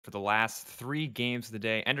for the last 3 games of the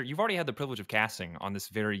day. Ender, you've already had the privilege of casting on this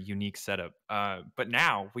very unique setup. But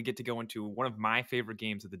now we get to go into one of my favorite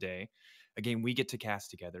games of the day, a game we get to cast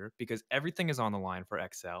together because everything is on the line for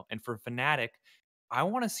XL. And for Fnatic, I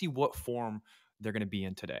want to see what form they're going to be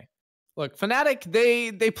in today. Look, Fnatic,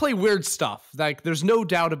 they play weird stuff. Like, there's no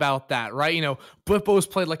doubt about that, right? You know, Bwipo's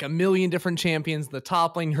played like a million different champions in the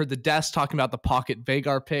top lane. You heard the Des talking about the pocket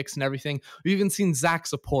Veigar picks and everything. We've even seen Zac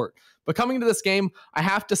support. But coming into this game, I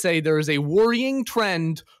have to say there is a worrying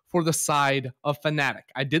trend for the side of Fnatic.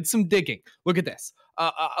 I did some digging. Look at this.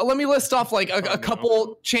 Let me list off like a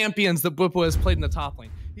couple champions that Bwipo has played in the top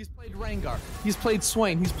lane. He's played Rengar, he's played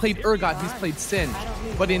Swain, he's played Urgot, he's played Sin.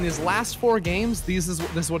 But in his last 4 games, this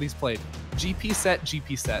is what he's played. GP set,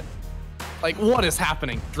 GP set. Like, what is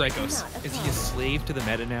happening, Dracos? Is he a slave to the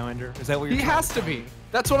meta now, Ender? Is that what you're He has to be.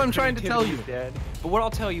 That's what I'm trying to tell you. Dead. But what I'll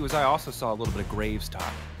tell you is I also saw a little bit of Graves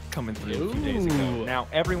talk coming through a few days ago. Now,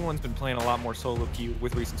 everyone's been playing a lot more solo queue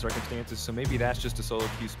with recent circumstances, so maybe that's just a solo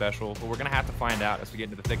queue special, but we're going to have to find out as we get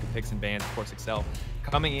into the thick of picks and bans. Of course, Excel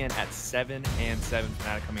coming in at 7-7,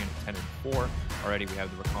 Fnatic coming in at 10-4. Already we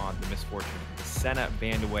have the Rakan, the Misfortune, the Senna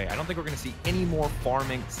banned away. I don't think we're going to see any more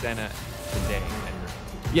farming Senna today.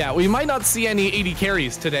 Yeah, we might not see any 80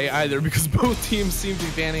 carries today either because both teams seem to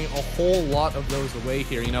be banning a whole lot of those away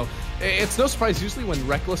here. You know, it's no surprise usually when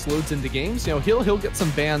Rekkles loads into games, you know, he'll get some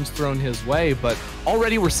bans thrown his way, but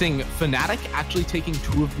already we're seeing Fnatic actually taking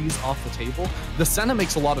 2 of these off the table. The Senna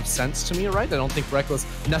makes a lot of sense to me, right? I don't think Rekkles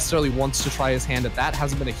necessarily wants to try his hand at that.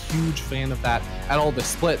 Hasn't been a huge fan of that at all this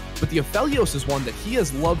split, but the Aphelios is one that he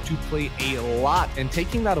has loved to play a lot, and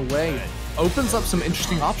taking that away opens up some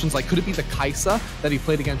interesting options. Like, could it be the Kai'Sa that he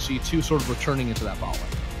played against G2 sort of returning into that bot lane?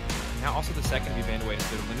 Now also the second be banned away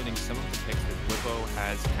instead of limiting some of the picks that Bwipo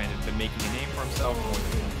has kind of been making a name for himself more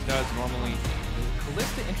than he does normally.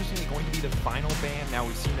 Kalista, interestingly, going to be the final ban. Now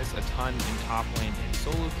we've seen this a ton in top lane and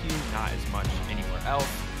solo queue, not as much anywhere else.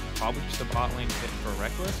 Probably just a bot lane fit for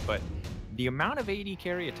Rekkles, but the amount of AD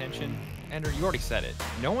carry attention, Ender, you already said it.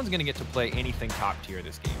 No one's going to get to play anything top tier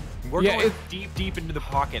this game. We're going deep into the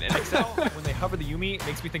pocket. And Excel, when they hover the Yuumi, it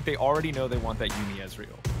makes me think they already know they want that Yuumi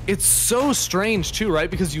Ezreal. It's so strange too, right?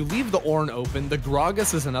 Because you leave the Ornn open. The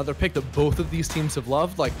Gragas is another pick that both of these teams have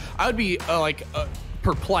loved. Like, I would be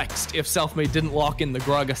perplexed if Selfmade didn't lock in the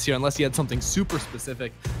Gragas here unless he had something super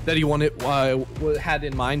specific that he had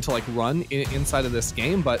in mind to like run inside of this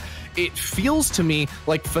game. But it feels to me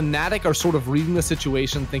like Fnatic are sort of reading the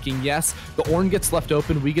situation, thinking, yes, the Ornn gets left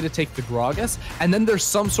open, we get to take the Gragas, and then there's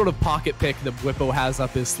some sort of pocket pick that Bwipo has up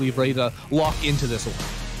his sleeve ready to lock into this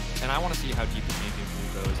Ornn. And I want to see how deep the champion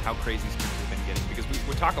pool goes, how crazy these teams have been getting, because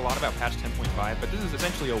we talk a lot about patch 10.5, but this is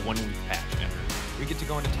essentially a 1-week patch. We get to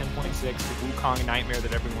go into 10.6, the Wukong nightmare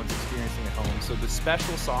that everyone's experiencing at home. So the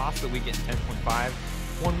special sauce that we get in 10.5,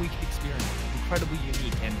 1-week experience, incredibly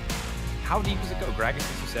unique. And how deep does it go? Gragas,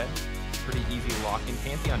 as you said, pretty easy to lock in.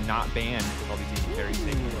 Pantheon not banned with all these easy carries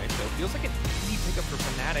taken away. So it feels like an easy pickup for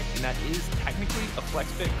Fnatic, and that is technically a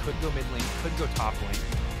flex pick. Could go mid lane, could go top lane.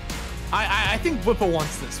 I think Bwipo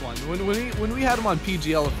wants this one. When we had him on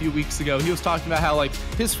PGL a few weeks ago, he was talking about how like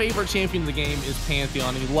his favorite champion in the game is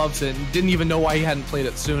Pantheon. He loves it and didn't even know why he hadn't played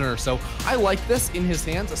it sooner. So I like this in his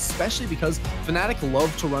hands, especially because Fnatic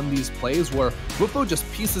love to run these plays where Bwipo just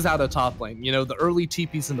pieces out a top lane. You know, the early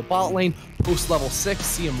TPs in the bot lane, post level 6,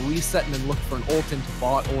 see him reset and then look for an ult into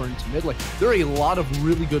bot or into mid lane. There are a lot of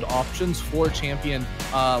really good options for a champion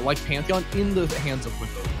like Pantheon in the hands of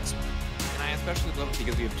Bwipo. Especially love it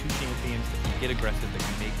because we have 2 champions that can get aggressive, that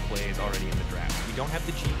can make plays already in the draft. We don't have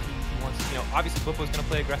the GP who wants to, you know, obviously Bwipo's going to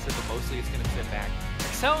play aggressive, but mostly it's going to sit back.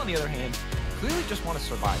 Excel, on the other hand, clearly just want to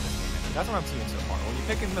survive this game. That's what I'm seeing so far. When you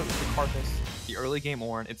pick in the Karthus, the early game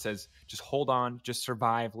Ornn, it says just hold on, just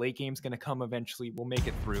survive. Late game's going to come eventually. We'll make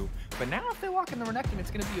it through. But now if they lock in the Renekton,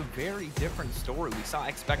 it's going to be a very different story. We saw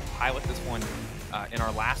Expect pilot this one in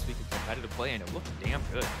our last week of competitive play, and it looked damn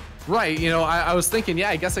good. Right, you know, I was thinking, yeah,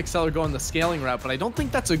 I guess Excel are going the scaling route, but I don't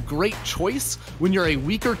think that's a great choice when you're a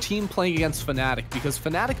weaker team playing against Fnatic, because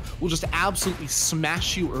Fnatic will just absolutely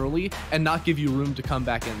smash you early and not give you room to come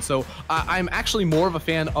back in. So I'm actually more of a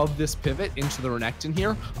fan of this pivot into the Renekton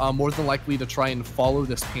here, more than likely to try and follow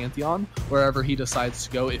this Pantheon wherever he decides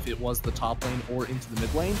to go, if it was the top lane or into the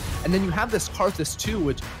mid lane. And then you have this Karthus too,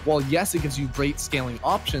 which, while yes, it gives you great scaling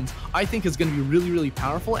options, I think is going to be really, really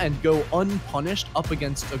powerful and go unpunished up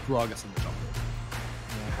against a Gragas in the jungle.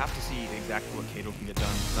 Yeah, I have to see exactly what Caedrel can get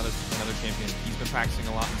done. Another champion. He's been practicing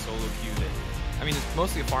a lot in solo queue. That, I mean, it's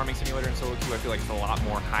mostly a farming simulator in solo queue. I feel like it's a lot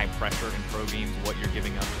more high pressure in pro games, what you're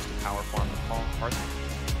giving up just to power farm the part.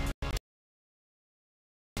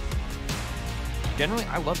 Generally,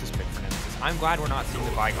 I love this pick for Nemesis. I'm glad we're not seeing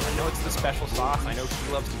the Vigar. I know it's the special sauce. I know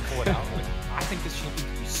she loves to pull it out. Like, I think this champion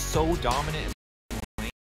can be so dominant in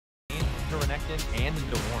Renekton and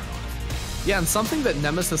into Warren, honestly. Yeah, and something that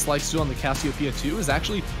Nemesis likes to do on the Cassiopeia too is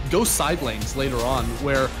actually go side lanes later on,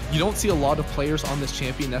 where you don't see a lot of players on this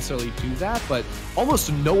champion necessarily do that, but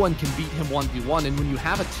almost no one can beat him 1v1. And when you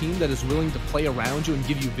have a team that is willing to play around you and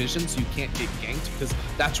give you vision so you can't get ganked, because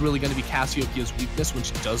that's really going to be Cassiopeia's weakness when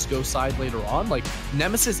she does go side later on, like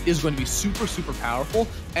Nemesis is going to be super, super powerful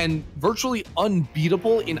and virtually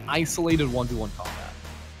unbeatable in isolated 1v1 combat.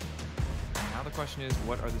 Now the question is,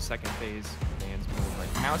 what are the second phase bans move?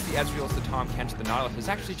 Like, now it's the Ezreal, it's the Tahm Kench, the Nautilus. There's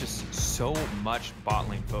actually just so much bot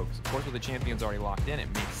lane focus. Of course, with the champions already locked in, it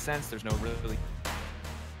makes sense. There's no really...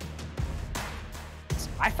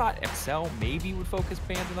 I thought Excel maybe would focus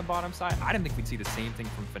bans on the bottom side. I didn't think we'd see the same thing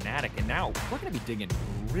from Fnatic, and now we're going to be digging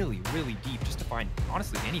really, really deep just to find,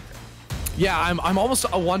 honestly, anything. Yeah, I'm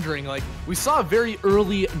almost wondering, like, we saw a very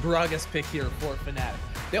early Gragas pick here for Fnatic.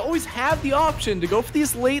 They always have the option to go for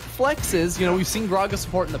these late flexes. You know, we've seen Gragas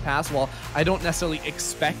support in the past. While I don't necessarily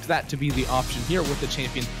expect that to be the option here with the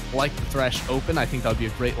champion like the Thresh open, I think that would be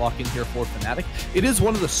a great lock-in here for Fnatic. It is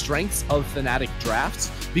one of the strengths of Fnatic drafts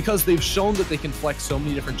because they've shown that they can flex so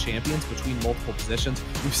many different champions between multiple positions.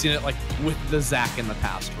 We've seen it like with the Zac in the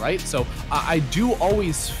past, right? So I do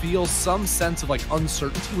always feel some sense of like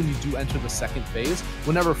uncertainty when you do enter the second phase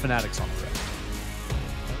whenever Fnatic's on the grid.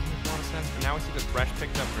 Now we see the Thresh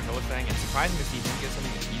picked up for Hylissang, and surprising to see him get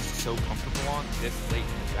something that he's so comfortable on this late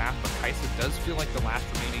in the draft. But Kai'Sa does feel like the last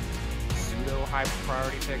remaining pseudo high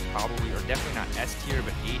priority pick, probably, or definitely not S tier,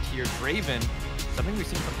 but A tier. Draven, something we've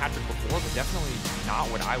seen from Patrik before, but definitely not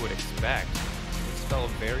what I would expect. This fell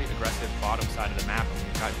a very aggressive bottom side of the map, and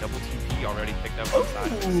we've got double TP already picked up on the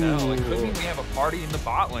side of the cell. It could mean we have a party in the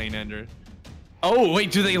bot lane, Ender. Oh,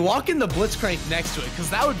 wait, do they lock in the Blitzcrank next to it? Because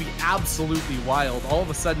that would be absolutely wild. All of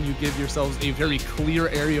a sudden, you give yourselves a very clear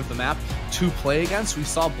area of the map to play against. We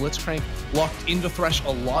saw Blitzcrank locked into Thresh a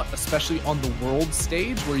lot, especially on the world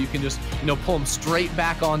stage, where you can just, you know, pull him straight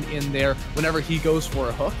back on in there whenever he goes for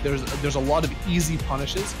a hook. There's a lot of easy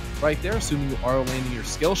punishes right there, assuming you are landing your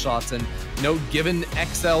skill shots. And, you know, given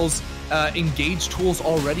XL's engage tools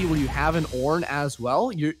already, where you have an Ornn as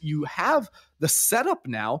well, you have the setup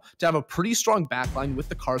now to have a pretty strong backline with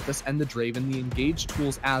the Karthus and the Draven, the engage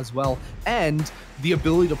tools as well, and the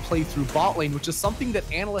ability to play through bot lane, which is something that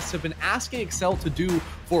analysts have been asking Excel to do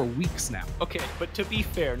for weeks now. Okay, but to be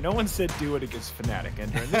fair, no one said do it against Fnatic,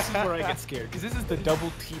 Ender, and this is where I get scared, because this is the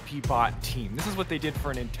double TP bot team. This is what they did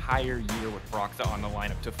for an entire year with Broxa on the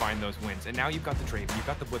lineup to find those wins, and now you've got the Draven, you've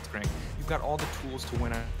got the Blitzcrank, you've got all the tools to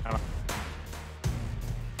win out.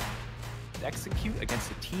 Execute against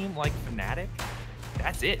a team like Fnatic,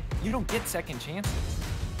 that's it. You don't get second chances.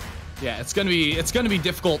 Yeah, it's gonna be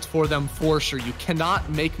difficult for them for sure. You cannot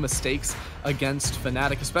make mistakes against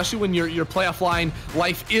Fnatic, especially when your playoff line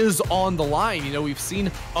life is on the line. You know, we've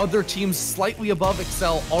seen other teams slightly above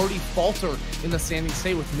Excel already falter in the standing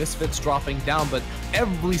state with Misfits dropping down, but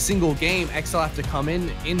every single game Excel have to come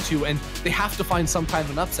into, and they have to find some kind of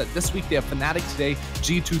an upset. This week they have Fnatic today,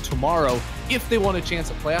 G2 tomorrow. If they want a chance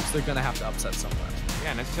at playoffs, they're gonna have to upset somewhere. Yeah,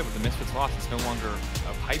 and as I said, with the Misfits loss, it's no longer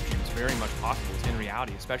a pipe dream. It's very much possible. It's in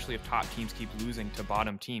reality, especially if top teams keep losing to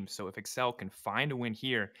bottom teams. So if Excel can find a win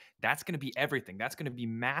here, that's going to be everything. That's going to be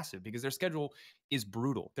massive because their schedule is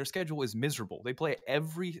brutal. Their schedule is miserable. They play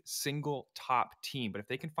every single top team. But if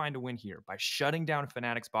they can find a win here by shutting down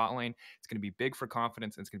Fnatic's bot lane, it's going to be big for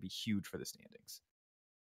confidence and it's going to be huge for the standings.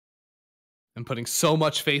 And putting so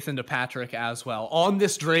much faith into Patrik as well. On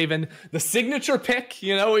this Draven, the signature pick,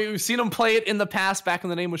 you know, we've seen him play it in the past back when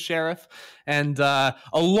the name was Sheriff, and a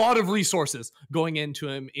lot of resources going into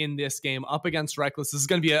him in this game up against Rekkles. This is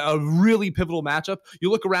going to be a really pivotal matchup.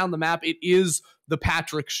 You look around the map, it is the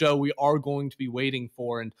Patrik show we are going to be waiting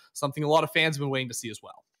for, and something a lot of fans have been waiting to see as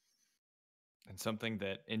well. And something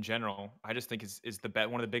that, in general, I just think is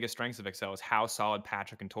one of the biggest strengths of Excel is how solid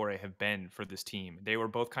Patrik and Torre have been for this team. They were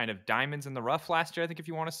both kind of diamonds in the rough last year, I think, if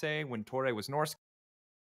you want to say, when Torre was Norse.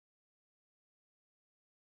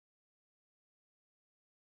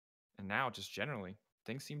 And now, just generally,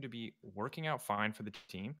 things seem to be working out fine for the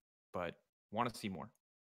team, but want to see more.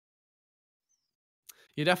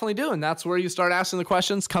 You definitely do. And that's where you start asking the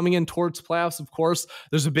questions coming in towards playoffs. Of course,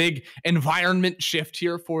 there's a big environment shift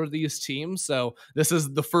here for these teams. So this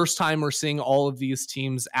is the first time we're seeing all of these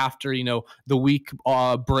teams after, the week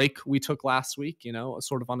break we took last week,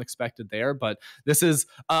 sort of unexpected there. But this is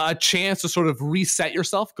a chance to sort of reset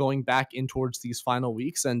yourself going back in towards these final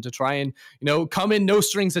weeks and to try and, come in no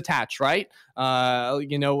strings attached, right?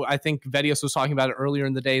 I think Vedios was talking about it earlier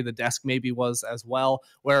in the day. The desk maybe was as well,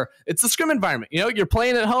 where it's a scrim environment. You're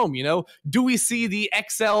playing at home. Do we see the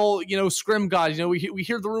XL, scrim god? We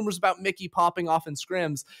hear the rumors about Mickey popping off in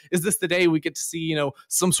scrims. Is this the day we get to see,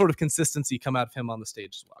 some sort of consistency come out of him on the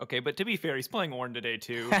stage as well? Okay, but to be fair, he's playing Ornn today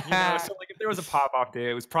too. So like if there was a pop-off day,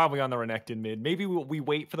 it was probably on the Renekton mid. Maybe we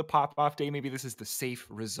wait for the pop-off day. Maybe this is the safe,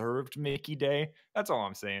 reserved Mickey day. That's all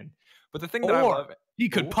I'm saying. But the thing that I love, he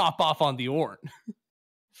could pop off on the Ornn.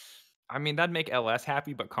 I mean, that'd make LS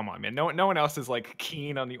happy, but come on, man. No one else is like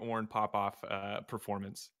keen on the Ornn pop-off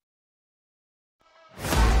performance.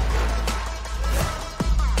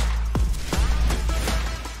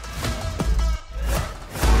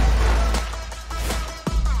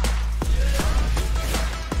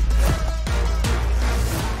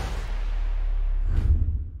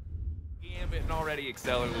 Gambit and already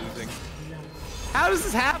Excel are losing. How does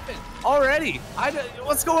this happen already?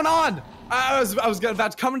 What's going on? I was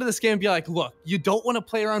about to come into this game and be like, look, you don't want to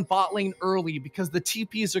play around bot lane early because the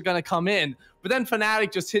TPs are going to come in. But then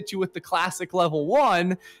Fnatic just hit you with the classic level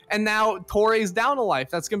 1, and now Torre's down a life.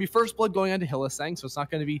 That's going to be first blood going on to Hylissang, so it's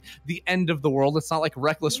not going to be the end of the world. It's not like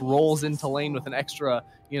Rekkles rolls into lane with an extra,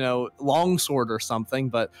 longsword or something,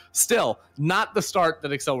 but still, not the start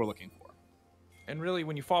that Excel were looking for. And really,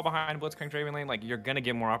 when you fall behind Blitzcrank Draven lane, like, you're going to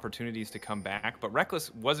get more opportunities to come back. But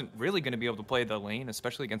Rekkles wasn't really going to be able to play the lane,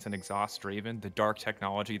 especially against an Exhaust Draven, the dark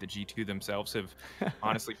technology that G2 themselves have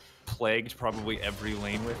honestly plagued probably every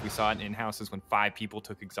lane with. We saw it in in-houses when 5 people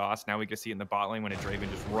took Exhaust. Now we can see it in the bot lane when a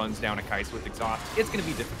Draven just runs down a Kais with Exhaust. It's going to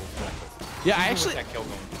be difficult for Rekkles. Yeah,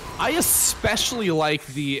 I especially like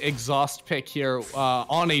the Exhaust pick here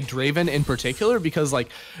on a Draven in particular, because like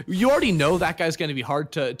you already know that guy's going to be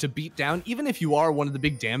hard to beat down, even if you are one of the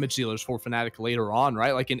big damage dealers for Fnatic later on,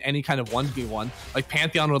 right? Like in any kind of 1v1, like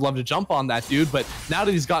Pantheon would love to jump on that dude, but now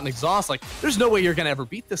that he's gotten Exhaust, like there's no way you're going to ever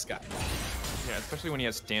beat this guy. Yeah, especially when he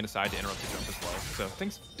has stand aside to interrupt the jump as well. So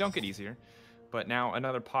things don't get easier. But now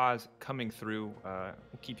another pause coming through. We'll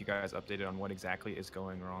keep you guys updated on what exactly is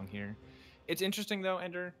going wrong here. It's interesting though,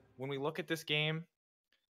 Ender, when we look at this game,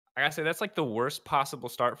 I gotta say that's like the worst possible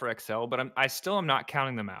start for Excel, but I still am not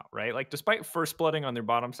counting them out, right? Like despite first blooding on their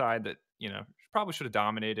bottom side that, probably should have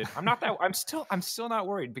dominated. I'm still not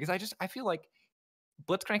worried, because I feel like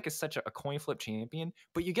Blitzcrank is such a coin flip champion,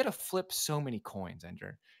 but you get to flip so many coins,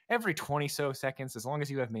 Ender. Every 20 so seconds, as long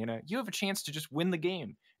as you have mana, you have a chance to just win the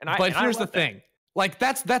game. But here's the thing. Like,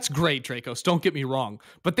 that's great, Dracos, don't get me wrong.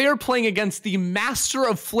 But they are playing against the master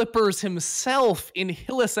of flippers himself in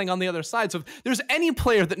Hylissang on the other side. So if there's any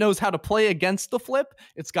player that knows how to play against the flip,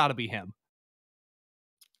 it's got to be him.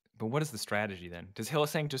 But what is the strategy then? Does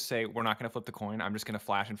Hylissang just say, we're not going to flip the coin, I'm just going to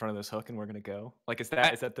flash in front of this hook and we're going to go? Like,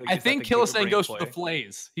 I think Hylissang goes for the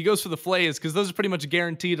flays. He goes for the flays because those are pretty much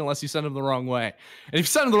guaranteed unless you send him the wrong way. And if you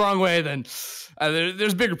send him the wrong way, then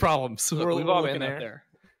there's bigger problems. Look, we've all been there.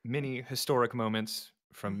 Many historic moments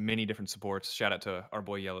from many different supports. Shout out to our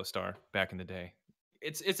boy Yellow Star back in the day.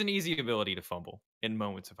 It's an easy ability to fumble in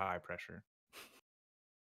moments of high pressure.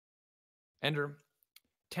 Ender,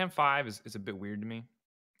 10-5 is a bit weird to me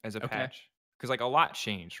as a patch. Because like a lot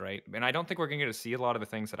changed, right? And I don't think we're going to get to see a lot of the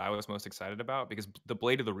things that I was most excited about, because the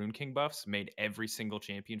Blade of the Rune King buffs made every single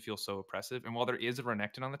champion feel so oppressive. And while there is a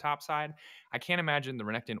Renekton on the top side, I can't imagine the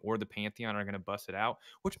Renekton or the Pantheon are going to bust it out,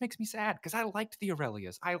 which makes me sad because I liked the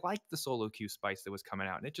Aurelias. I liked the solo queue spice that was coming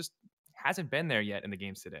out, and it just hasn't been there yet in the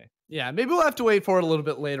games today. Yeah, maybe we'll have to wait for it a little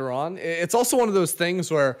bit later on. It's also one of those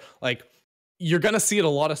things where like you're going to see it a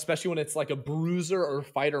lot, especially when it's like a bruiser or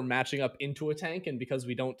fighter matching up into a tank. And because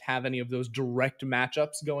we don't have any of those direct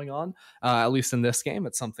matchups going on, at least in this game,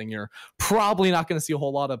 it's something you're probably not going to see a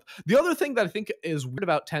whole lot of. The other thing that I think is weird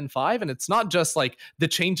about 10-5, and it's not just like the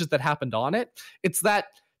changes that happened on it, it's that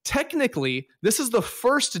technically this is the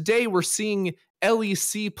first day we're seeing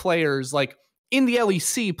LEC players like in the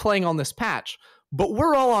LEC playing on this patch. But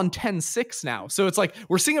we're all on 10-6 now. So it's like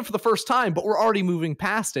we're seeing it for the first time, but we're already moving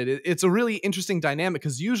past it. It's a really interesting dynamic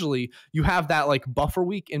because usually you have that like buffer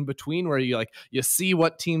week in between where you see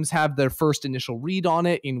what teams have their first initial read on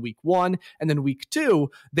it in week 1, and then week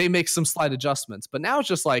 2, they make some slight adjustments. But now it's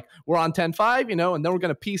just like we're on 10-5, and then we're going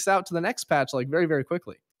to peace out to the next patch like very, very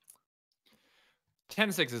quickly.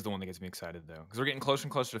 10-6 is the one that gets me excited, though, because we're getting closer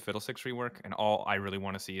and closer to Fiddlesticks rework, and all I really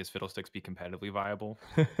want to see is Fiddlesticks be competitively viable.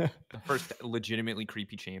 The first legitimately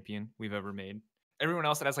creepy champion we've ever made. Everyone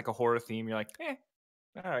else that has like a horror theme, you're like,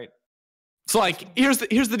 all right. So like, here's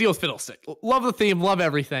the deal with Fiddlestick. Love the theme, love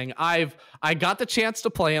everything. I got the chance to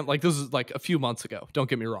play him. Like, this was like a few months ago. Don't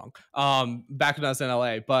get me wrong. Back when I was in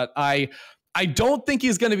LA, but I don't think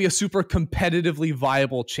he's going to be a super competitively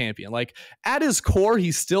viable champion. Like, at his core,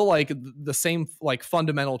 he's still like the same like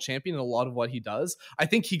fundamental champion in a lot of what he does. I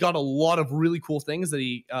think he got a lot of really cool things that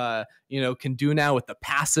he can do now with the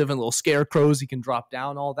passive and little scarecrows. He can drop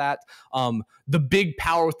down all that. The big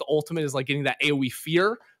power with the ultimate is like getting that AoE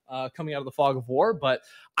fear coming out of the Fog of War. But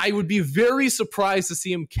I would be very surprised to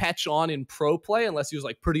see him catch on in pro play unless he was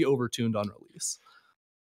like pretty overtuned on release.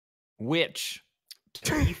 Which,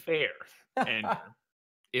 to be fair, and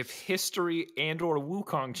if history and or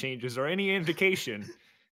Wukong changes are any indication,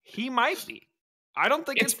 he might be. I don't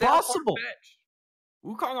think it's possible.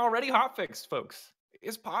 Wukong already hotfixed, folks.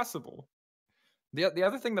 It's possible. The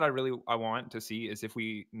other thing that I want to see is if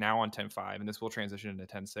we now on 10.5, and this will transition into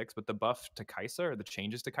 10.6, but the buff to Kai'Sa or the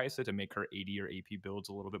changes to Kai'Sa to make her AD or AP builds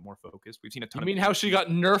a little bit more focused. We've seen a ton. You mean how she got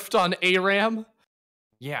nerfed on ARAM?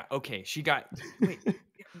 Yeah, okay. She got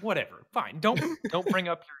whatever. Fine. Don't bring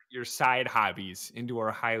up your side hobbies into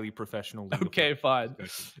our highly professional legal. Okay, fine.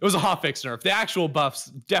 It was a hotfix nerf. The actual buffs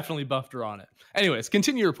definitely buffed her on it. Anyways,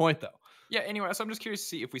 continue your point though. Yeah, anyway, so I'm just curious to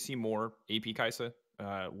see if we see more AP Kai'Sa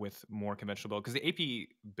with more conventional build, because the AP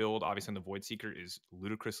build obviously in the Void Seeker is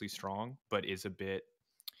ludicrously strong, but is a bit,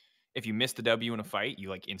 if you miss the W in a fight, you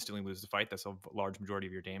like instantly lose the fight. That's a large majority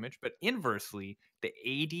of your damage. But inversely, the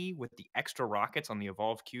AD with the extra rockets on the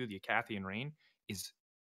Evolve Q, the Acathian Rain, is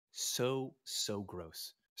so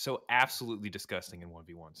gross. So absolutely disgusting in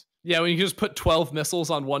 1v1s. Yeah, when you just put 12 missiles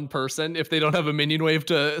on one person, if they don't have a minion wave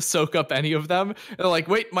to soak up any of them, they're like,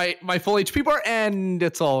 wait, my full HP bar, and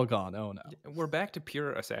it's all gone. Oh no. We're back to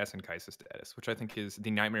pure Assassin Kai'Sa status, which I think is the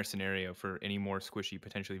nightmare scenario for any more squishy,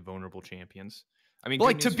 potentially vulnerable champions. I mean,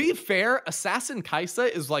 like, to be fair, Assassin Kai'Sa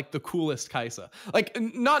is like the coolest Kai'Sa. Like,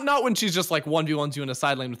 not when she's just like 1v1s you in a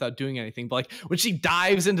side lane without doing anything, but like when she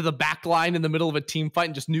dives into the back line in the middle of a team fight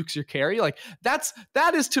and just nukes your carry. Like, that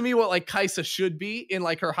is to me what like Kai'Sa should be in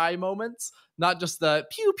like her high moments, not just the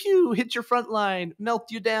pew pew, hit your front line,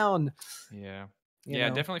 melt you down. Yeah. Yeah,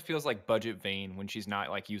 it definitely feels like budget Vayne when she's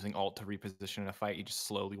not like using ult to reposition in a fight. You just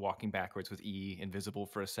slowly walking backwards with E, invisible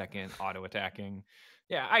for a second, auto attacking.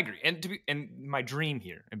 Yeah, I agree. And my dream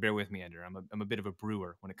here, and bear with me, Ender, I'm a bit of a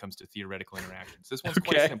brewer when it comes to theoretical interactions. This one's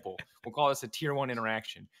quite simple. We'll call this a tier 1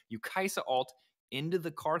 interaction. You Kai'Sa ult into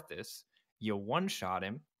the Karthus, you one-shot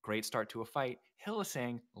him, great start to a fight.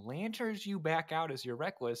 Hylissang lanterns you back out as your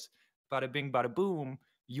Rekkles, bada bing, bada boom,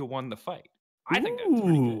 you won the fight. I think that's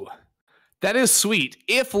pretty good. That is sweet.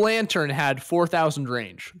 If Lantern had 4,000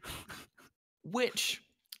 range. Which,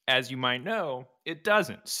 as you might know, it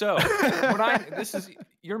doesn't. So, this is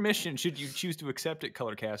your mission, should you choose to accept it,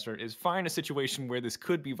 Colorcaster, is find a situation where this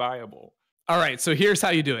could be viable. All right, so here's how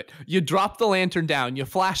you do it. You drop the Lantern down, you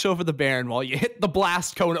flash over the Baron wall, you hit the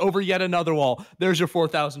blast cone over yet another wall. There's your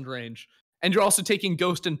 4,000 range. And you're also taking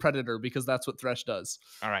Ghost and Predator because that's what Thresh does.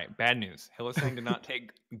 All right, bad news. Hylissang did not take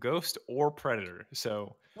Ghost or Predator.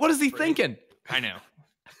 So what is he thinking? I know.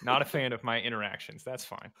 Not a fan of my interactions. That's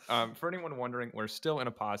fine. For anyone wondering, we're still in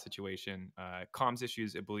a pause situation. Comms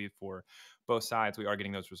issues, I believe, for both sides. We are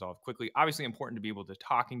getting those resolved quickly. Obviously important to be able to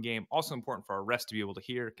talk in game. Also important for our rest to be able to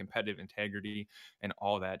hear, competitive integrity, and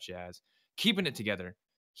all that jazz. Keeping it together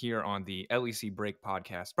here on the LEC Break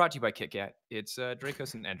podcast, brought to you by KitKat. It's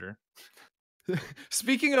Dracos and Ender.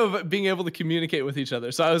 Speaking of being able to communicate with each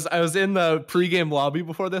other, so I was in the pregame lobby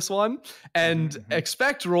before this one, and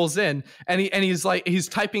Expect rolls in, and he's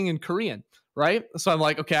typing in Korean, right? So I'm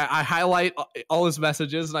like, okay, I highlight all his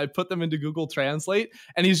messages and I put them into Google Translate,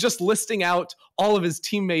 and he's just listing out all of his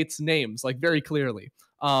teammates' names like very clearly.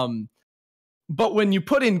 But when you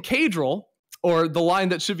put in Caedrel, or the line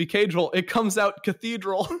that should be Caedrel, it comes out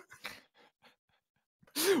Cathedral.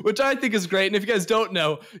 Which I think is great. And if you guys don't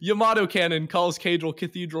know, Yamato Canon calls Caedrel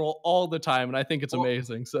Cathedral all the time, and I think it's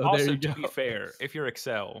amazing. So also, there you go. To be fair, if you're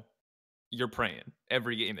Excel, you're praying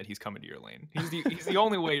every game that he's coming to your lane. He's the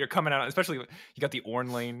only way you're coming out, especially you got the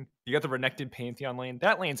Ornn lane, you got the Renekton Pantheon lane.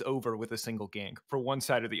 That lane's over with a single gank for one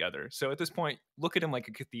side or the other. So at this point, look at him like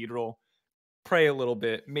a cathedral, pray a little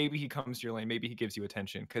bit. Maybe he comes to your lane, maybe he gives you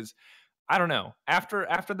attention. Because I don't know. After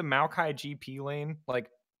the Maokai GP lane, like,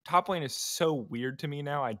 top lane is so weird to me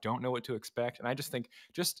now. I don't know what to expect. And I just think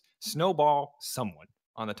just snowball someone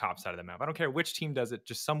on the top side of the map. I don't care which team does it.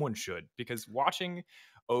 Just someone should. Because watching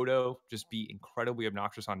Odo just be incredibly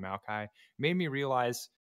obnoxious on Maokai made me realize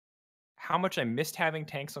how much I missed having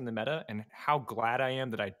tanks on the meta and how glad I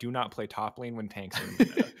am that I do not play top lane when tanks are in the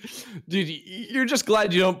meta. Dude, you're just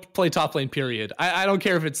glad you don't play top lane, period. I don't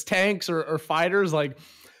care if it's tanks or fighters. Like,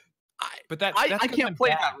 I can't play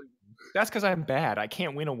that. That's because I'm bad. I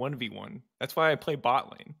can't win a 1v1. That's why I play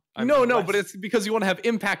bot lane. No, but it's because you want to have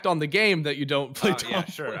impact on the game that you don't play top yeah,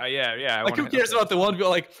 sure. Yeah. Like, who cares about the 1v1?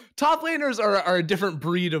 Like, top laners are a different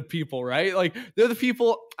breed of people, right? Like, they're the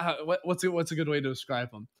people. What's a good way to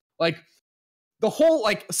describe them? Like, the whole,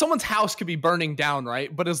 like, someone's house could be burning down,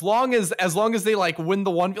 right? But as long as they like win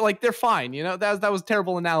the 1v, like, they're fine. You know, that was a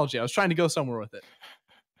terrible analogy. I was trying to go somewhere with it.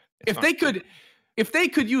 If they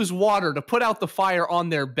could use water to put out the fire on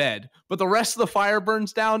their bed, but the rest of the fire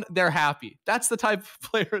burns down, they're happy. That's the type of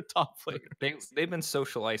player a top player. They've been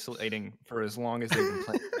social isolating for as long as they've been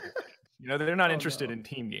playing. You know, they're not interested in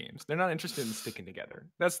team games. They're not interested in sticking together.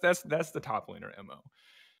 That's the top laner MO.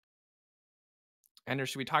 Ender,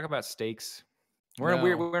 should we talk about stakes? We're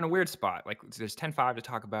in a weird spot. Like, there's 10-5 to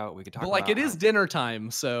talk about. We could talk. But like, it is dinner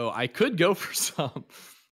time, so I could go for some.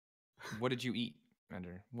 What did you eat,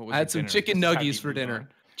 Ender? I had some chicken nuggies for dinner.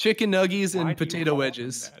 Chicken nuggies and potato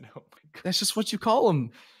wedges. Oh, that's just what you call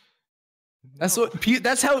them. No.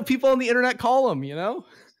 That's how people on the internet call them. You know?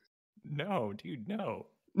 No, dude, no.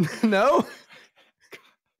 No.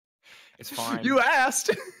 It's fine. You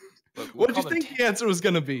asked. Look, what did you think the answer was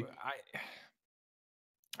going to be?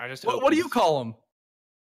 I just. What do you call them?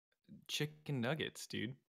 Chicken nuggets,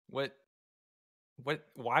 dude. What?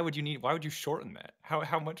 Why would you shorten that?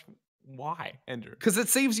 How much? Why, Ender? Because it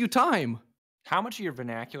saves you time. How much of your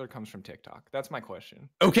vernacular comes from TikTok? That's my question.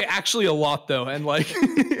 Okay, actually a lot though, and like,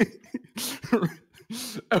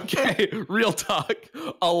 okay, real talk,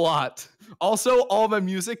 a lot. Also, all my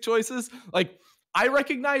music choices, like, I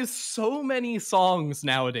recognize so many songs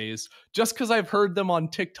nowadays just because I've heard them on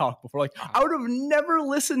TikTok before. Like, I would have never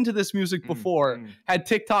listened to this music before had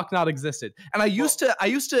TikTok not existed. And I used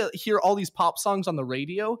to hear all these pop songs on the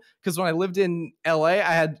radio because when I lived in LA,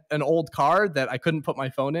 I had an old car that I couldn't put my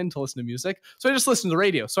phone in to listen to music. So I just listened to the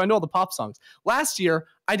radio. So I know all the pop songs. Last year,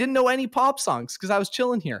 I didn't know any pop songs because I was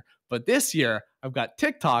chilling here. But this year, I've got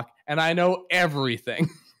TikTok and I know everything.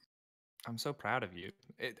 I'm so proud of you.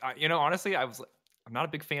 Honestly, I'm not a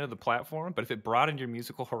big fan of the platform, but if it broadened your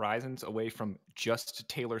musical horizons away from just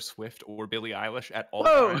Taylor Swift or Billie Eilish at all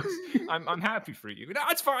times, I'm happy for you. No,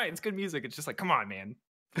 it's fine. It's good music. It's just like, come on, man,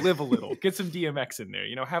 live a little, get some DMX in there.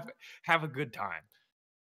 You know, have a good time.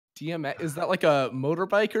 DMX, is that like a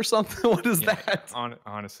motorbike or something? What is that?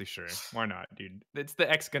 Honestly, sure. Why not, dude? It's the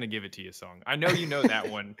X Gonna Give It To You song. I know you know that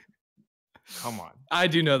one. Come on. I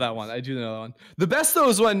do know that one. The best though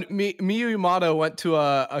is when Miyu Yamato went to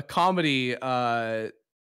a comedy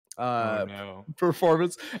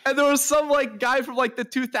performance, and there was some like guy from like the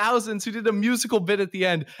 2000s who did a musical bit at the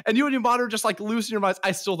end, and you and Yamato just like losing your minds.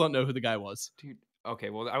 I still don't know who the guy was. Dude, okay,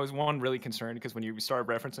 well, I was really concerned because when you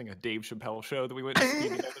started referencing a Dave Chappelle show that we went to see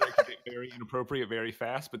together, it could get very inappropriate very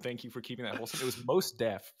fast, but thank you for keeping that wholesome. It was Most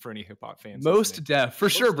Def for any hip-hop fans. Most Def, for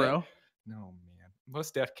sure, bro. No, man.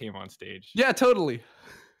 Most Def came on stage. Yeah, totally.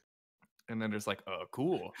 And then there's like, oh,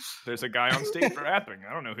 cool. There's a guy on stage rapping.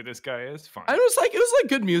 I don't know who this guy is. Fine. It was like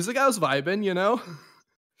good music. I was vibing, you know?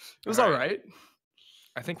 It was all right.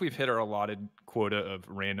 I think we've hit our allotted quota of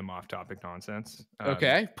random off-topic nonsense.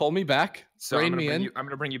 Okay, pull me back. So I'm going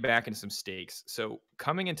to bring you back into some stakes. So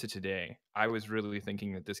coming into today, I was really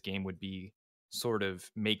thinking that this game would be sort of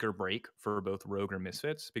make or break for both Rogue or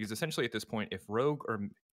Misfits, because essentially at this point, if Rogue or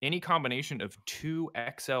any combination of 2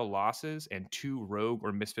 XL losses and 2 Rogue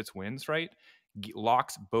or Misfits wins, right,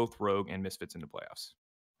 locks both Rogue and Misfits into playoffs,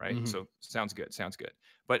 right? Mm-hmm. So sounds good.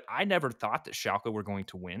 But I never thought that Schalke were going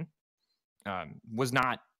to win. Was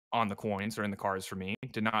not on the coins or in the cards for me.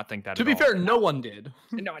 Did not think that. To be fair, no one did.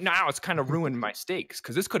 No, now it's kind of ruined my stakes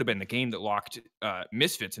because this could have been the game that locked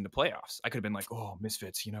Misfits into playoffs. I could have been like, oh,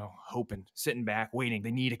 Misfits, hoping, sitting back, waiting.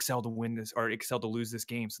 They need Excel to win this or Excel to lose this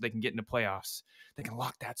game so they can get into playoffs. They can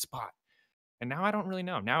lock that spot. And now I don't really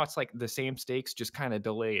know. Now it's like the same stakes, just kind of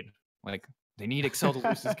delayed. Like they need Excel to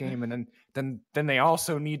lose this game, and then they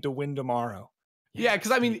also need to win tomorrow. Yeah,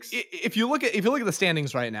 because I mean, if you look at the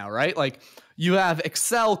standings right now, right? Like you have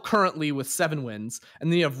Excel currently with 7 wins,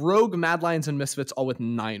 and then you have Rogue, Mad Lions, and Misfits all with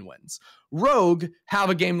 9 wins. Rogue have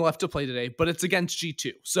a game left to play today, but it's against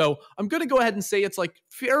G2. So I'm going to go ahead and say it's like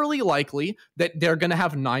fairly likely that they're going to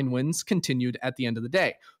have 9 wins continued at the end of the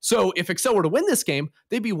day. So if Excel were to win this game,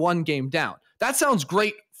 they'd be 1 game down. That sounds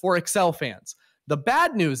great for Excel fans. The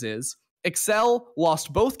bad news is Excel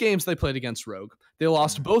lost both games they played against Rogue. They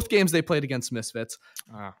lost both games they played against Misfits.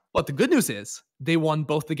 But the good news is they won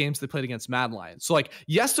both the games they played against Mad Lions. So, like,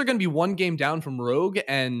 yes, they're going to be one game down from Rogue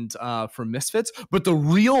and from Misfits, but the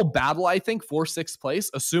real battle, I think, for sixth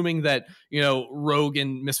place, assuming that, Rogue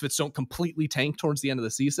and Misfits don't completely tank towards the end of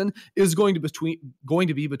the season, is going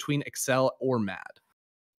to be between Excel or Mad.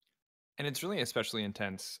 And it's really especially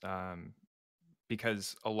intense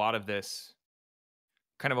because a lot of these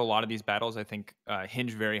battles, I think,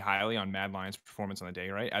 hinge very highly on Mad Lions' performance on the day,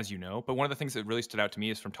 right? As you know. But one of the things that really stood out to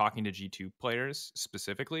me is from talking to G2 players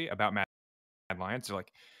specifically about Mad Lions. They're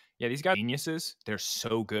like, yeah, these guys are geniuses. They're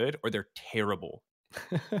so good, or they're terrible.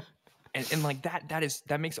 and like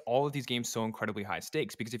that makes all of these games so incredibly high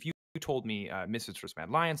stakes. Because if you told me Misfits versus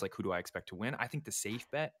Mad Lions, like, who do I expect to win? I think the safe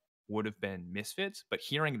bet would have been Misfits. But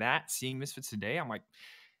seeing Misfits today, I'm like,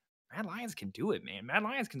 Mad Lions can do it, man. Mad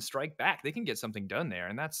Lions can strike back. They can get something done there,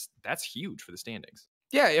 and that's huge for the standings.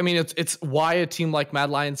 Yeah, I mean, it's why a team like Mad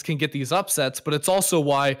Lions can get these upsets, but it's also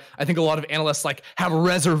why I think a lot of analysts have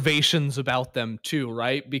reservations about them too,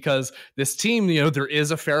 right? Because this team, there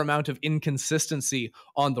is a fair amount of inconsistency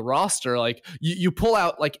on the roster. Like, you pull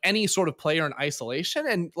out any sort of player in isolation,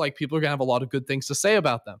 and people are gonna have a lot of good things to say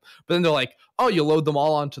about them. But then they're like, oh, you load them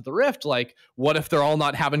all onto the Rift. Like, what if they're all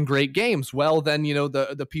not having great games? Well, then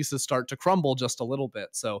the pieces start to crumble just a little bit.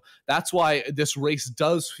 So that's why this race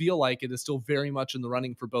does feel like it is still very much in the running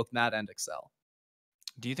for both Mad and Excel.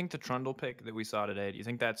 Do you think the Trundle pick that we saw today, do you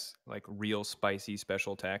think that's real spicy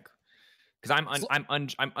special tech? Because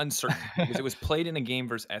I'm uncertain because it was played in a game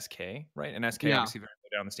versus SK, right? And SK obviously very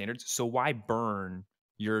low down the standards. So why burn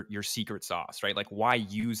your secret sauce, right? Why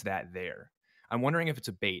use that there? I'm wondering if it's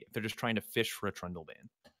a bait, if they're just trying to fish for a Trundle ban.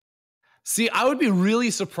 See, I would be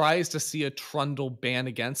really surprised to see a Trundle ban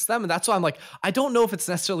against them. And that's why I'm like, I don't know if it's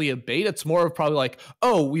necessarily a bait. It's more of probably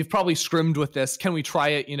oh, we've probably scrimmed with this. Can we try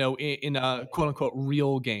it, in a quote unquote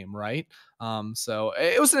real game, right? So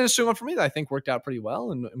it was an interesting one for me that I think worked out pretty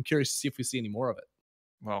well. And I'm curious to see if we see any more of it.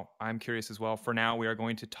 Well, I'm curious as well. For now, we are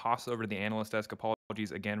going to toss over to the analyst desk.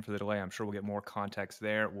 Apologies again for the delay. I'm sure we'll get more context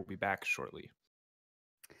there. We'll be back shortly.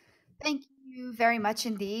 Thank you very much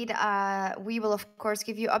indeed. We will, of course,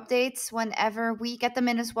 give you updates whenever we get them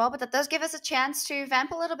in as well. But that does give us a chance to vamp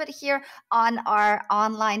a little bit here on our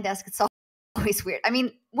online desk. It's always weird. I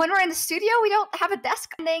mean, when we're in the studio, we don't have a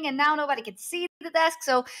desk ending, and now nobody can see the desk.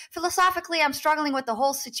 So philosophically, I'm struggling with the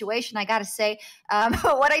whole situation, I got to say.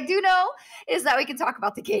 But what I do know is that we can talk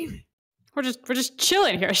about the game. We're just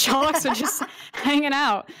chilling here, Shalix. We're just hanging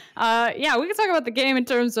out. Yeah, we can talk about the game in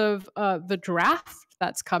terms of the draft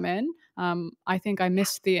that's come in. I think I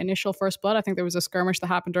missed the initial first blood. I think there was a skirmish that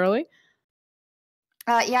happened early.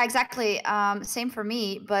 Yeah, exactly. Same for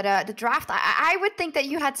me. But the draft, I would think that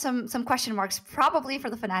you had some question marks, probably for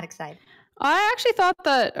the Fnatic side. I actually thought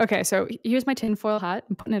that, okay, so here's my tinfoil hat.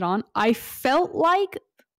 I'm putting it on. I felt like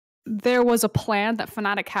there was a plan that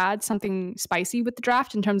Fnatic had, something spicy with the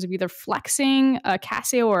draft in terms of either flexing a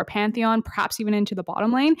Cassio or a Pantheon, perhaps even into the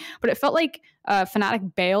bottom lane. But it felt like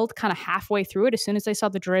Fnatic bailed kind of halfway through it as soon as they saw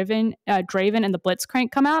the Draven and the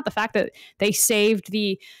Blitzcrank come out. The fact that they saved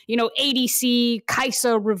the ADC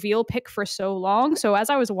Kai'Sa reveal pick for so long. So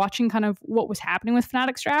as I was watching kind of what was happening with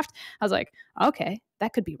Fnatic's draft, I was like, okay,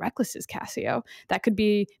 that could be Rekkles' Cassio. That could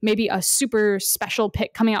be maybe a super special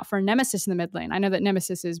pick coming out for Nemesis in the mid lane. I know that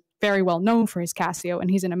Nemesis is very well known for his Cassio,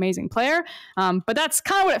 and he's an amazing player. But that's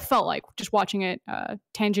kind of what it felt like, just watching it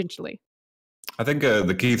tangentially. I think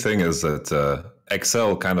the key thing is that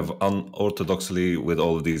Excel kind of unorthodoxly, with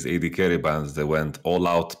all of these AD carry bans, they went all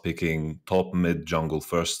out picking top, mid, jungle,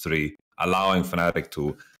 first three, allowing Fnatic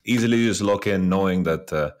to easily just lock in, knowing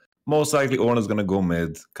that most likely Ornn is going to go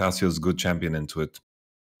mid. Cassio's good champion into it.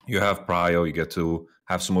 You have Prio, you get to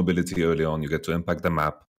have some mobility early on, you get to impact the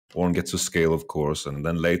map. Ornn gets to scale, of course, and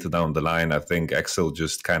then later down the line, I think Excel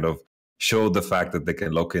just kind of showed the fact that they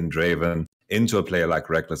can lock in Draven into a player like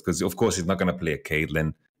Rekkles, because of course he's not going to play a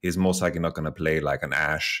Caitlyn. He's most likely not going to play like an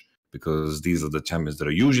Ashe, because these are the champions that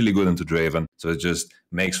are usually good into Draven. So it just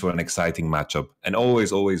makes for an exciting matchup. And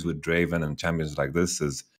always with Draven and champions like this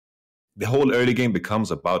is the whole early game becomes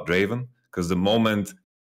about Draven, because the moment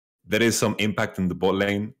there is some impact in the bot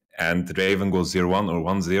lane and Draven goes 0-1 or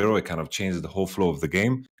 1-0, it kind of changes the whole flow of the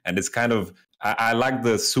game. And it's kind of, I like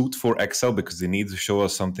the suit for Excel because they need to show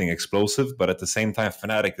us something explosive, but at the same time,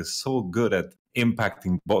 Fnatic is so good at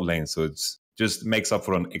impacting bot lane, so it just makes up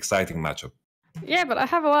for an exciting matchup. Yeah, but I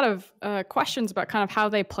have a lot of questions about kind of how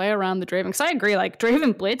they play around the Draven. Because I agree, like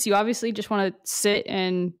Draven Blitz, you obviously just want to sit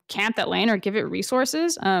and camp that lane or give it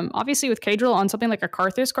resources. Obviously, with Caedrel on something like a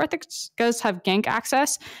Karthus does have gank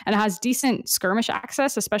access and it has decent skirmish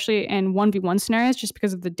access, especially in 1v1 scenarios, just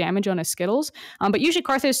because of the damage on his Skittles. But usually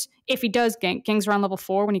Karthus, if he does ganks around level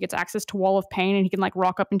 4 when he gets access to Wall of Pain and he can like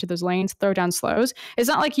rock up into those lanes, throw down slows. It's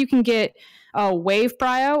not like you can get wave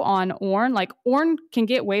prio on Ornn. Like Ornn can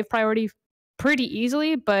get wave priority pretty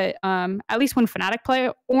easily, but at least when Fnatic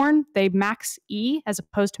play Ornn, they max E as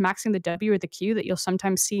opposed to maxing the W or the Q that you'll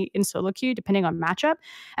sometimes see in solo queue depending on matchup.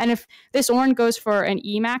 And if this Ornn goes for an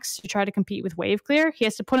E max to try to compete with wave clear, he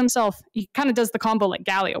has to put himself, he kind of does the combo like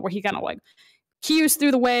Galio, where he kind of like Qs through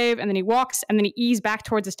the wave and then he walks and then he E's back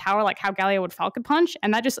towards his tower like how Galio would Falcon Punch,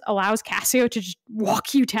 and that just allows Cassio to just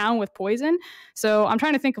walk you down with poison. So I'm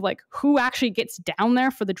trying to think of like who actually gets down there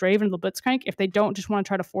for the Draven and the Blitzcrank if they don't just want to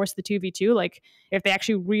try to force the 2v2, like if they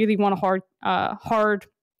actually really want to hard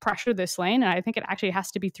pressure this lane. And I think it actually has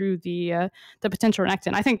to be through the potential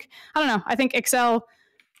Renekton. I don't know, I think Excel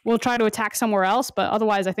will try to attack somewhere else, but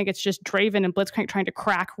otherwise I think it's just Draven and Blitzcrank trying to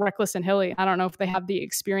crack Rekkles and Hilly. I don't know if they have the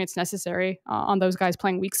experience necessary on those guys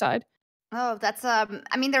playing weak side. Oh, that's I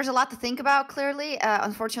mean, there's a lot to think about, clearly.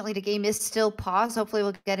 Unfortunately, the game is still paused. Hopefully,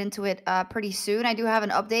 we'll get into it pretty soon. I do have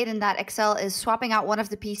an update in that Excel is swapping out one of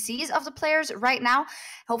the PCs of the players right now.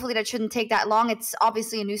 Hopefully, that shouldn't take that long. It's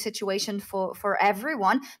obviously a new situation for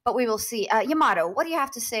everyone, but we will see. Yamato, what do you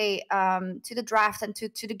have to say to the draft and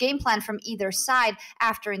to the game plan from either side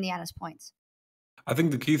after Indiana's points? I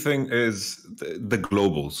think the key thing is the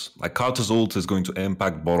globals. Like Carter's ult is going to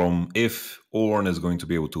impact bottom. If Ornn is going to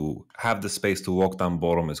be able to have the space to walk down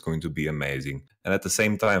bottom, it's going to be amazing. And at the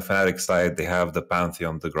same time, Fnatic side, they have the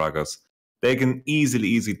Pantheon, the Gragas. They can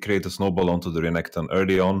easily create a snowball onto the Renekton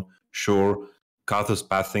early on. Sure, Carter's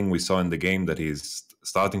pathing, we saw in the game that he's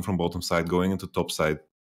starting from bottom side, going into top side.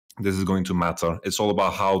 This is going to matter. It's all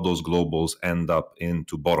about how those globals end up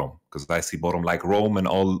into bottom. Because I see bottom like Rome, and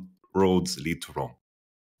all roads lead to Rome.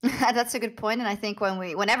 That's a good point, and I think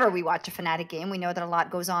whenever we watch a Fnatic game, we know that a lot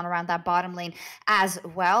goes on around that bottom lane as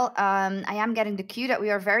well. I am getting the cue that we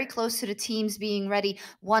are very close to the teams being ready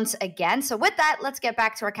once again. So with that, let's get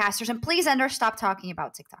back to our casters, and please, Ender, stop talking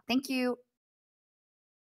about TikTok. Thank you.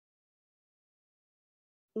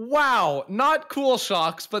 Wow, not cool,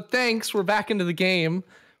 Shocks, but thanks. We're back into the game.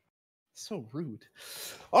 So rude.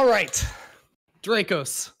 All right,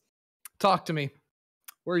 Drakos, talk to me.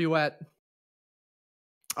 Where are you at?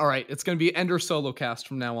 All right, it's going to be Ender solo cast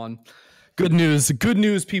from now on. Good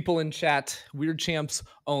news, people in chat. Weird champs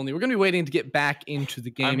only. We're going to be waiting to get back into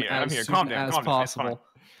the game as soon as possible.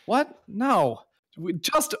 What? No.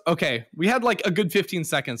 Okay. We had like a good 15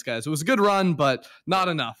 seconds, guys. It was a good run, but not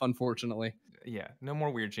enough, unfortunately. Yeah, no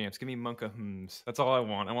more weird champs. Give me Monka hms. That's all I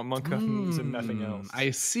want. I want Monka hms and nothing else.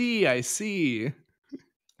 I see.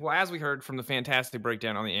 Well, as we heard from the fantastic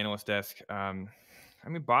breakdown on the analyst desk,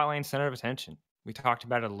 bot lane center of attention. We talked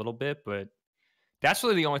about it a little bit, but that's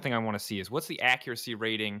really the only thing I want to see is what's the accuracy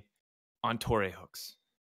rating on Torre hooks?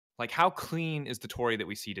 Like, how clean is the Torre that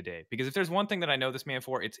we see today? Because if there's one thing that I know this man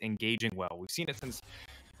for, it's engaging well. We've seen it since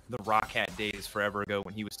the Rockhat days forever ago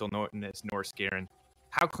when he was still known as Norse Garen.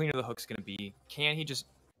 How clean are the hooks going to be? Can he just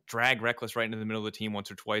drag Rekkles right into the middle of the team once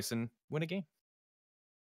or twice and win a game?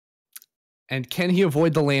 And can he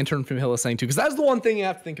avoid the lantern from Hylissang too? Because that's the one thing you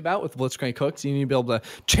have to think about with Blitzcrank hooks. You need to be able to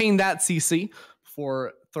chain that CC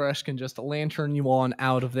before Thresh can just lantern you on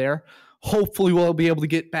out of there. Hopefully we'll be able to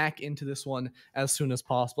get back into this one as soon as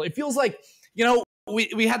possible. It feels like,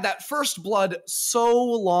 we had that first blood so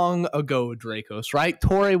long ago, Drakos, right?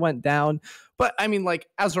 Torre went down. But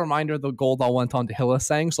as a reminder, the gold all went on to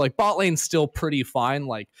Hylissang. So bot lane's still pretty fine.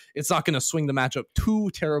 It's not going to swing the matchup too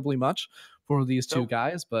terribly much for these two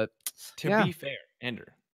guys. But to be fair,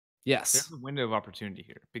 Ender. Yes. There's a window of opportunity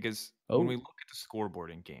here because when we look at the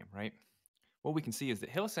scoreboard in game, right? What we can see is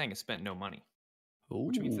that Hylissang has spent no money,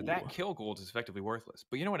 which means that kill gold is effectively worthless.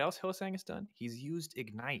 But you know what else Hylissang has done? He's used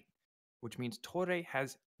Ignite, which means Torre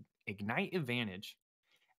has Ignite advantage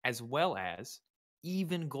as well as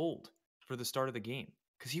even gold for the start of the game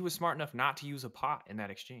because he was smart enough not to use a pot in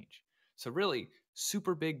that exchange. So really,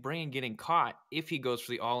 super big brain getting caught if he goes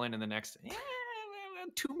for the all-in in the next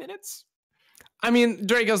 2 minutes.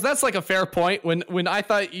 Drakos, that's a fair point.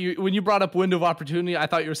 When you brought up window of opportunity, I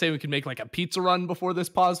thought you were saying we could make a pizza run before this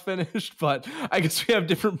pause finished, but I guess we have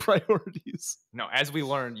different priorities. No, as we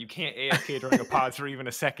learned, you can't AFK during a pause for even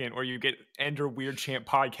a second, or you get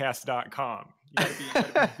EnderWeirdChampPodcast.com. You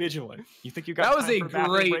gotta be vigilant. You think you got that was time a for a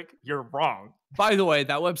great break? You're wrong. By the way,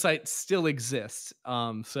 that website still exists,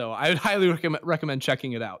 so I would highly recommend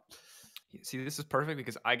checking it out. See, this is perfect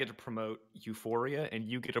because I get to promote Euphoria and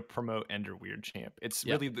you get to promote Ender Weird Champ. It's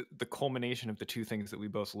really the culmination of the two things that we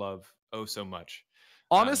both love so much.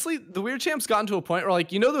 Honestly, the Weird Champ's gotten to a point where,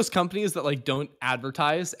 like, you know, those companies that like don't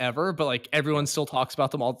advertise ever, but like everyone still talks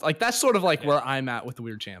about them all. Like that's sort of like where I'm at with the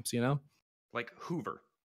Weird Champs, you know? Like Hoover,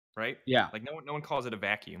 right? Yeah. Like no one calls it a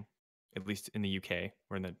vacuum, at least in the UK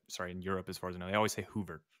or in Europe, as far as I know. They always say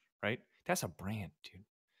Hoover, right? That's a brand, dude.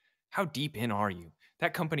 How deep in are you?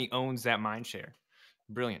 That company owns that mind share.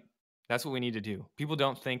 Brilliant. That's what we need to do. People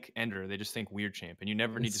don't think Ender, they just think Weird Champ, and you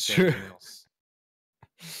never need to say anything else.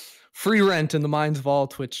 Free rent in the minds of all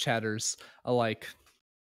Twitch chatters alike.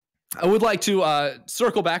 I would like to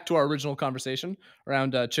circle back to our original conversation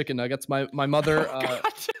around chicken nuggets. My mother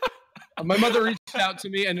my mother reached out to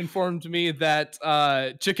me and informed me that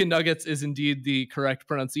chicken nuggets is indeed the correct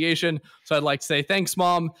pronunciation. So I'd like to say thanks,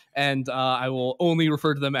 Mom, and I will only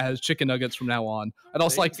refer to them as chicken nuggets from now on. I'd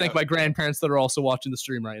also like to thank my grandparents that are also watching the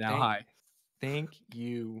stream right now. Hi. Thank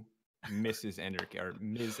you, Mrs. Enderke, or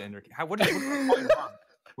Ms. Enderke. What is your mom?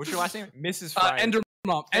 What's your last name? Mrs. Fryer. Ender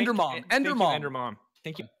Mom. Ender Mom. Ender Mom. Ender Mom.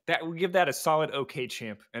 Thank you. That we give that a solid okay,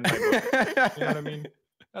 champ. And you know what I mean?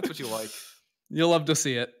 That's what you like. You'll love to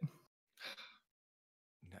see it.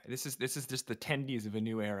 This is just the tendies of a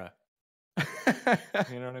new era.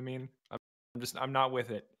 You know what I mean? I'm not with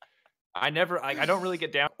it. I don't really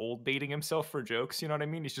get down old baiting himself for jokes. You know what I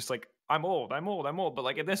mean? He's just like, I'm old. But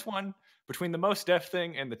like in this one, between the Most Def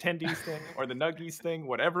thing and the tendies thing or the nuggies thing,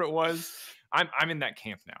 whatever it was, I'm in that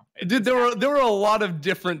camp now. Dude, there were a lot of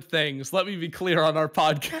different things. Let me be clear on our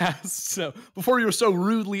podcast. So before you were so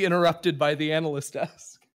rudely interrupted by the analyst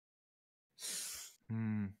desk.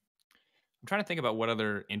 I'm trying to think about what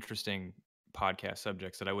other interesting podcast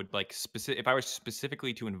subjects that I would like if I was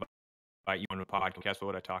specifically to invite you on a podcast, what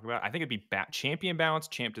would I talk about? I think it'd be champion balance,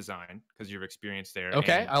 champ design, because you've experienced there.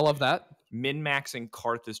 Okay, I love that. Min-maxing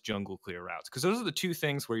Karthus jungle clear routes, because those are the two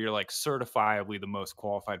things where you're like certifiably the most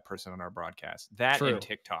qualified person on our broadcast. That True. And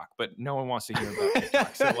TikTok, but no one wants to hear about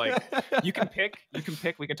TikTok. So like, you can pick.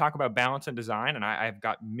 We can talk about balance and design, and I've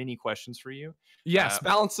got many questions for you. Yes,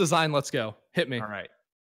 balance design. Let's go. Hit me. All right.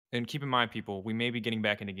 And keep in mind, people, we may be getting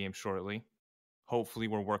back into games shortly. Hopefully,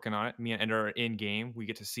 we're working on it. Me and Ender are in game. We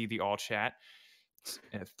get to see the all chat,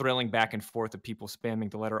 thrilling back and forth of people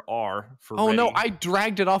spamming the letter R for. Oh ready. No, I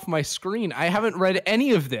dragged it off my screen. I haven't read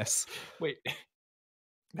any of this. Wait,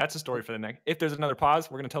 that's a story for the next. If there's another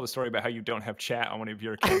pause, we're gonna tell the story about how you don't have chat on one of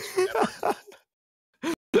your accounts. Yeah.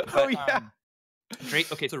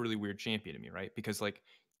 Drake. Okay, it's a really weird champion to me, right? Because like,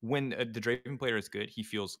 when the Draven player is good, he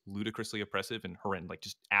feels ludicrously oppressive and horrendous, like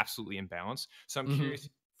just absolutely imbalanced. So I'm curious,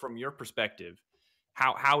 from your perspective,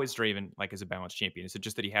 how is Draven like as a balanced champion? Is it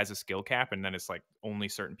just that he has a skill cap and then it's like only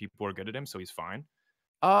certain people are good at him, so he's fine?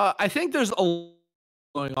 I think there's a lot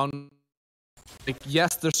going on. Like,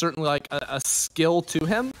 yes, there's certainly like a skill to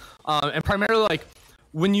him, and primarily like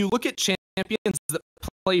when you look at champions that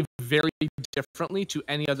play very differently to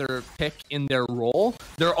any other pick in their role,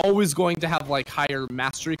 they're always going to have like higher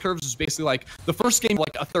mastery curves. It's basically like the first game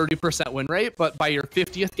like a 30% win rate, but by your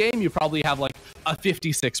 50th game you probably have like a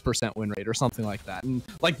 56% win rate or something like that. And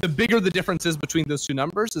like the bigger the difference is between those two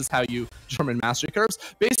numbers is how you determine mastery curves,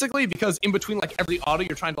 basically, because in between like every auto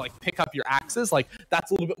you're trying to like pick up your axes, like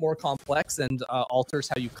that's a little bit more complex and alters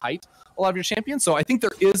how you kite a lot of your champions. So I think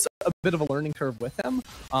there is a bit of a learning curve with him.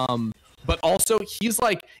 But also, he's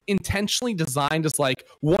like intentionally designed as like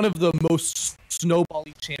one of the most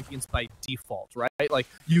snowbally champions by default, right? Like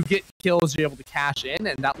you get kills, you're able to cash in,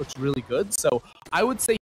 and that looks really good. So I would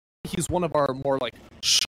say he's one of our more like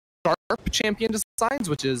sharp champion designs,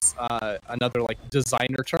 which is another like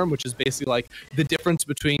designer term, which is basically like the difference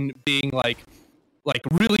between being like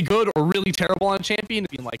really good or really terrible on champion,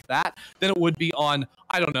 being like that, than it would be on,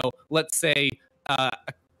 I don't know, let's say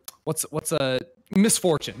what's a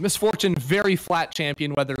Misfortune, very flat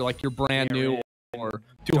champion, whether like you're brand new or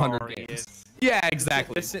 200 games. Yeah,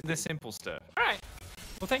 exactly. The simple stuff. All right.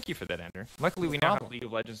 Well, thank you for that, Ender. Luckily, we now have League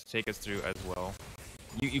of Legends to take us through as well.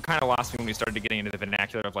 You kind of lost me when we started getting into the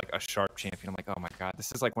vernacular of like a sharp champion. I'm like, oh my god,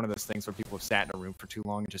 this is like one of those things where people have sat in a room for too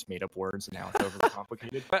long and just made up words, and now it's overly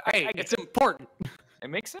complicated. But hey, it's important. It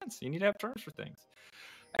makes sense. You need to have terms for things.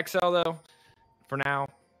 XL though, for now.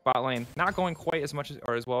 Bot lane, not going quite as much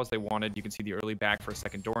or as well as they wanted. You can see the early back for a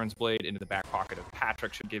second Doran's Blade into the back pocket of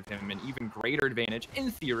Patrik should give him an even greater advantage, in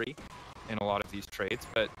theory. in a lot of these trades,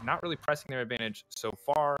 but not really pressing their advantage so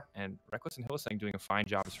far. And Rekkles and Hylissang doing a fine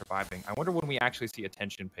job of surviving. I wonder when we actually see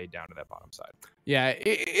attention paid down to that bottom side. Yeah,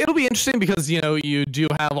 it'll be interesting because, you know, you do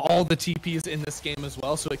have all the TPs in this game as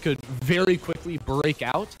well, so it could very quickly break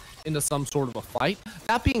out into some sort of a fight.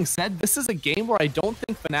 That being said, this is a game where I don't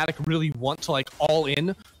think Fnatic really want to, like, all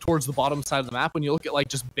in towards the bottom side of the map. When you look at, like,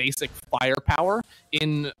 just basic firepower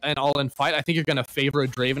in an all-in fight, I think you're going to favor a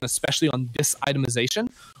Draven, especially on this itemization,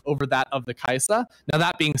 over that of the Kai'Sa. Now,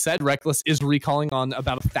 that being said, Rekkles is recalling on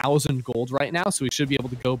about 1,000 gold right now, so he should be able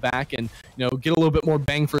to go back and, you know, get a little bit more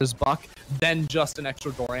bang for his buck than just an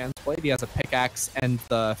extra Doran's blade. He has a pickaxe and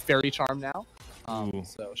the fairy charm now,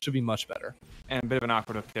 so it should be much better. And a bit of an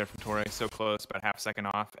awkward hook there from Torre, so close, about half a second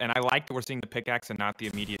off. And I like that we're seeing the pickaxe and not the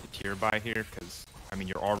immediate tier buy here, because, I mean,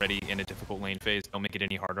 you're already in a difficult lane phase. Don't make it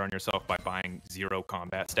any harder on yourself by buying 0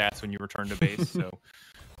 combat stats when you return to base. So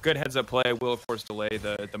good heads-up play. Will, of course, delay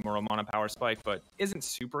the Moromana power spike, but isn't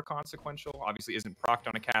super consequential. Obviously isn't procced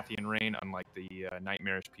on a Cathian Rain, unlike the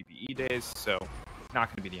nightmarish PPE days, so not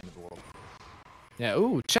going to be the end of the world. Yeah,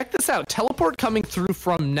 ooh, check this out. Teleport coming through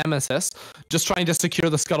from Nemesis, just trying to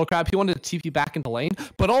secure the Scuttle Crab. He wanted to TP back into lane,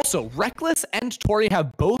 but also Rekkles and Tori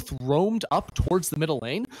have both roamed up towards the middle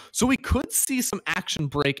lane, so we could see some action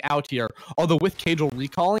break out here. Although with Caedrel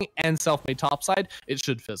recalling and Selfmade topside, it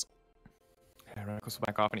should fizzle. Yeah, Rekkles will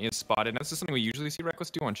back off, and he is spotted. Now, this is something we usually see Rekkles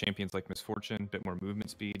do on champions like Misfortune, a bit more movement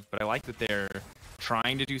speed, but I like that they're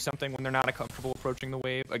trying to do something when they're not comfortable approaching the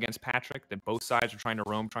wave against Patrik, that both sides are trying to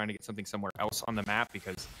roam, trying to get something somewhere else on the map,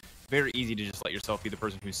 because it's very easy to just let yourself be the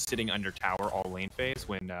person who's sitting under tower all lane phase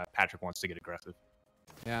when Patrik wants to get aggressive.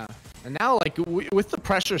 Yeah, and now, like, with the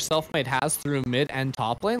pressure Selfmade has through mid and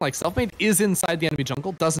top lane, like, Selfmade is inside the enemy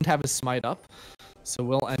jungle, doesn't have his smite up, so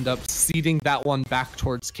we'll end up ceding that one back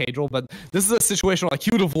towards Caedrel. But this is a situation where, like,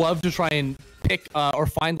 he would have loved to try and pick or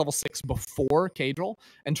find level 6 before Caedrel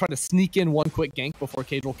and try to sneak in one quick gank before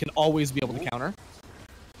Caedrel can always be able to counter.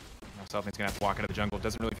 Selfmade's going to have to walk out of the jungle.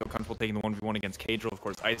 Doesn't really feel comfortable taking the 1v1 against Caedrel. Of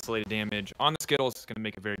course, isolated damage on the Skittles is going to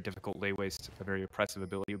make it very difficult. Lay waste, a very oppressive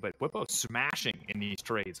ability. But Bwipo smashing in these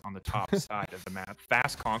trades on the top side of the map.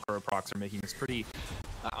 Fast Conqueror procs are making this pretty,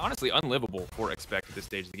 honestly, unlivable for Expect at this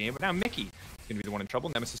stage of the game. But now Mickey is going to be the one in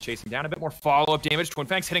trouble. Nemesis chasing down. A bit more follow-up damage. Twin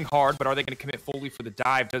Fangs hitting hard, but are they going to commit fully for the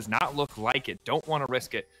dive? Does not look like it. Don't want to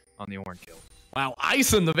risk it on the Orange kill. Wow,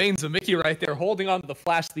 ice in the veins of Mickey right there, holding on to the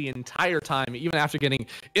flash the entire time, even after getting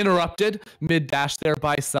interrupted mid-dash there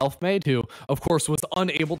by Selfmade, who, of course, was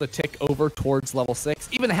unable to tick over towards level 6.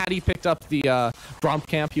 Even had he picked up the Gromp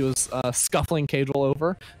camp, he was scuffling Caedrel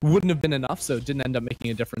over. Wouldn't have been enough, so it didn't end up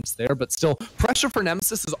making a difference there. But still, pressure for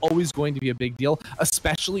Nemesis is always going to be a big deal,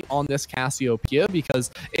 especially on this Cassiopeia, because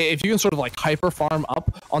if you can sort of, like, hyper farm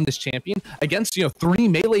up on this champion against, you know, 3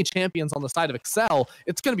 melee champions on the side of Excel,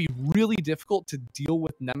 it's going to be really difficult to deal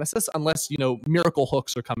with Nemesis unless, you know, miracle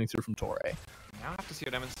hooks are coming through from Torre. Now I have to see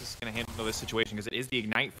how Nemesis is going to handle this situation, because it is the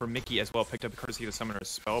Ignite for Mickey as well, picked up courtesy of the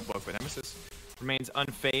Summoner's Spellbook, but Nemesis remains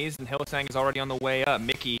unfazed, and Hylissang is already on the way up.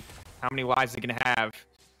 Mickey, how many lives is he going to have?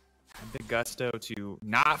 A big gusto to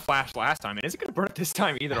not flash last time, and isn't going to burn it this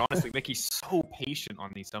time either. Honestly, Mickey's so patient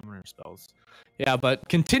on these Summoner spells. Yeah, but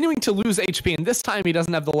continuing to lose HP, and this time he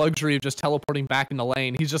doesn't have the luxury of just teleporting back into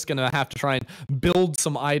lane. He's just going to have to try and build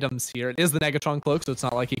some items here. It is the Negatron Cloak, so it's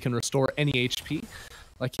not like he can restore any HP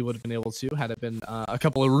like he would have been able to had it been a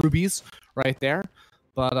couple of rubies right there.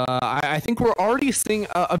 But I think we're already seeing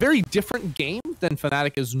a very different game than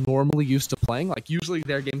Fnatic is normally used to playing. Like, usually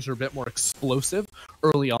their games are a bit more explosive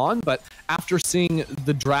early on, but after seeing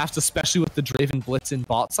the draft, especially with the Draven Blitz in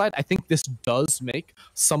bot side, I think this does make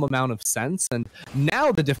some amount of sense. And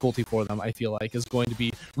now the difficulty for them, I feel like, is going to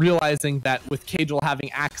be realizing that with Caedrel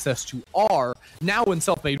having access to R, now when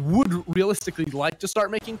Selfmade would realistically like to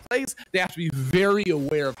start making plays, they have to be very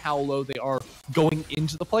aware of how low they are going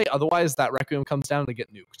into the play. Otherwise, that Requiem comes down to get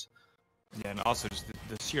nuked. Yeah, and also just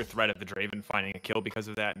the sheer threat of the Draven finding a kill because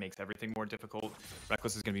of that makes everything more difficult.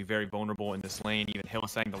 Rekkles is going to be very vulnerable in this lane. Even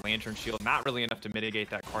Hylissang, the Lantern Shield, not really enough to mitigate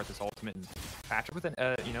that Karthus ultimate. And Patrik with an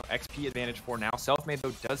XP advantage for now. Selfmade,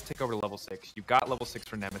 though, does tick over to level 6. You've got level 6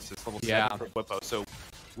 for Nemesis, level 7 for Bwipo. So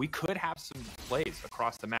we could have some plays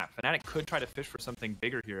across the map. Fnatic could try to fish for something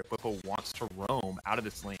bigger here if Bwipo wants to roam out of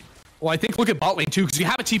this lane. Well, I think look at bot lane too, because you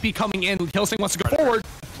have a TP coming in. Hylissang wants to go forward.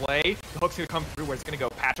 play. The hook's gonna come through where it's gonna go.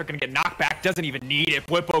 Patrik gonna get knocked back, doesn't even need it.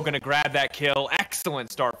 Bwipo gonna grab that kill.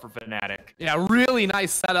 Excellent start for Fnatic. Yeah, really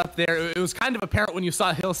nice setup there. It was kind of apparent when you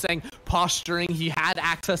saw Hylissang posturing. He had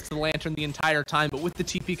access to the Lantern the entire time, but with the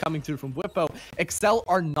TP coming through from Bwipo, Excel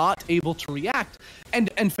are not able to react. And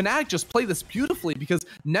Fnatic just play this beautifully because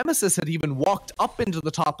Nemesis had even walked up into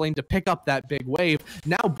the top lane to pick up that big wave.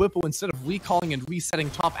 Now Bwipo, instead of recalling and resetting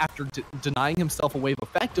top after denying himself a wave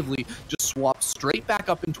effectively, just swaps straight back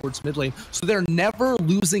up in towards mid lane. So they're never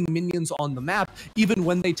losing minions on the map, even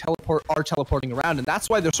when they are teleporting around. And that's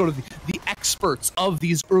why they're sort of the experts of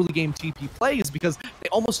these early game TP plays, because they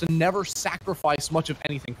almost never sacrifice much of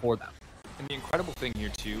anything for them. And the incredible thing here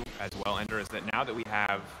too, as well, Ender, is that now that we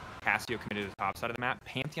have Cassio committed to the top side of the map,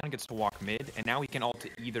 Pantheon gets to walk mid, and now he can ult to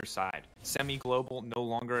either side. Semi-global, no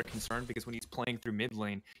longer a concern, because when he's playing through mid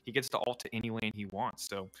lane, he gets to ult to any lane he wants.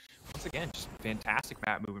 So, once again, just fantastic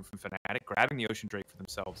map movement from Fnatic, grabbing the Ocean Drake for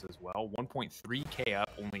themselves as well. 1.3k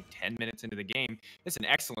up, only 10 minutes into the game. It's an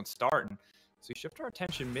excellent start. And so we shift our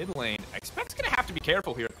attention mid lane. I expect he's going to have to be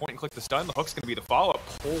careful here. Point and click the stun. The hook's going to be the follow-up.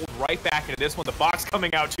 Pulled right back into this one. The box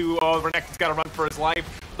coming out too. Oh, Rekkles got to run for his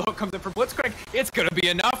life. The hook comes in for Blitzcrank. It's going to be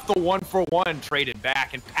enough. The 1-for-1 traded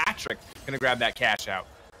back. And Patrik going to grab that cash out.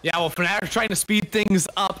 Yeah, well, Fnatic trying to speed things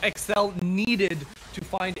up. Excel needed to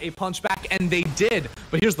find a punch back, and they did.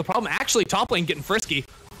 But here's the problem. Actually, top lane getting frisky.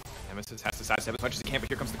 Nemesis has to sidestep as much as he can, but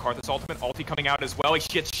here comes the Karthus ultimate. Ulti coming out as well. He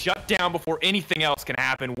gets shut down before anything else can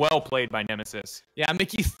happen. Well played by Nemesis. Yeah,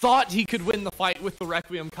 Mickey thought he could win the fight with the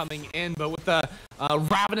Requiem coming in, but with the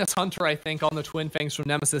Ravenous Hunter, I think, on the Twin Fangs from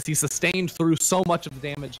Nemesis, he sustained through so much of the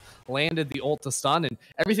damage, landed the ult to stun, and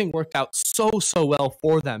everything worked out so well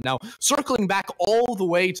for them. Now, circling back all the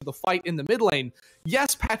way to the fight in the mid lane,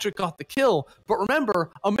 yes, Patrik got the kill, but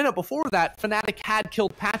remember, a minute before that, Fnatic had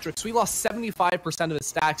killed Patrik, so he lost 75% of his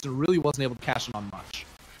stacks and really wasn't able to cash in on much.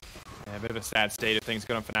 Yeah, a bit of a sad state of things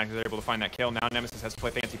going on. Fnatic, they're able to find that kill. Now Nemesis has to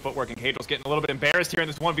play fancy footwork, and Caedrel's getting a little bit embarrassed here in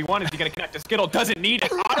this 1v1. Is he going to connect to Skittle? Doesn't need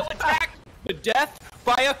it. Auto attack! The death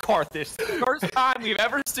by a Karthus. First time we've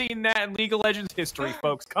ever seen that in League of Legends history,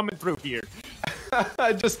 folks. Coming through here.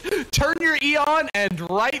 Just turn your E on and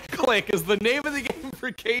right click is the name of the game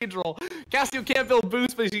for Caedrel. Cassio can't build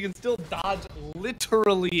boost, but he can still dodge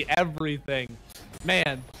literally everything.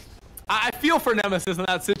 Man, I feel for Nemesis in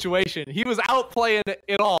that situation. He was outplaying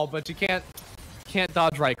it all, but you can't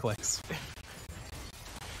dodge right clicks.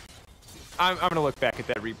 I'm gonna look back at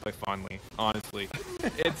that replay fondly, honestly.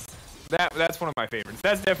 That's one of my favorites.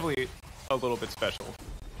 That's definitely a little bit special.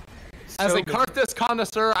 As a Karthus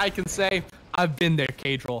connoisseur, I can say I've been there,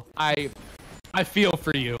 Caedrel. I feel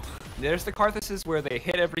for you. There's the Karthuses where they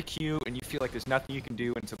hit every Q and you feel like there's nothing you can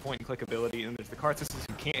do and it's a point and click ability, and there's the Karthuses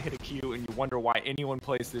who can't hit a Q and you wonder why anyone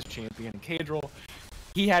plays this champion. And Caedrel,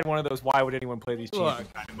 he had one of those why would anyone play these champions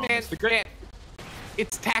kind of moments. Man,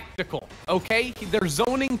 it's tactical, okay? They're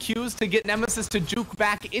zoning Qs to get Nemesis to juke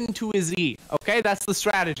back into his E, okay? That's the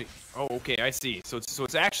strategy. Oh, okay, I see. So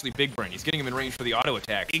it's actually big brain. He's getting him in range for the auto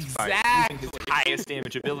attack. Exactly. By using his highest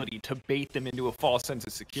damage ability to bait them into a false sense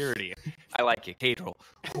of security. I like it. Caedrel,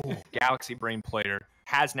 Galaxy Brain player,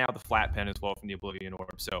 has now the flat pen as well from the Oblivion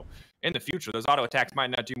Orb. So in the future, those auto attacks might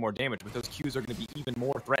not do more damage, but those Qs are going to be even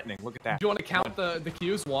more threatening. Look at that. Do you want to count the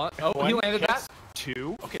Qs? One. Oh, he landed that.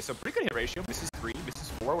 2. Okay, so pretty good hit ratio. This is 3. This is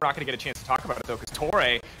 4. We're not going to get a chance to talk about it, though, because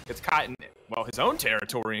Torre gets caught in, well, his own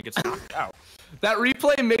territory and gets knocked out. That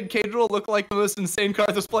replay made Caedrel look like the most insane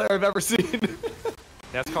Karthus player I've ever seen.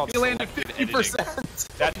 That's called he landed 50%.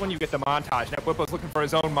 Editing. That's when you get the montage. Now Bwipo's looking for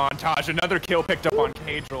his own montage. Another kill picked up on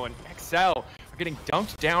Caedrel, and Excel are getting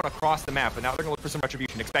dunked down across the map, but now they're going to look for some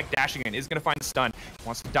retribution. Expect dashing in, is going to find the stun.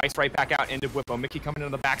 Wants to dice right back out into Bwipo. Mickey coming in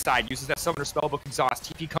on the backside, uses that Summoner Spellbook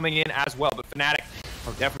Exhaust. TP coming in as well, but Fnatic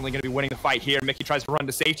are definitely going to be winning the fight here. Mickey tries to run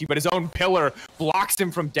to safety, but his own pillar blocks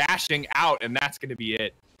him from dashing out, and that's going to be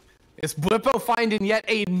it. Is Bwipo finding yet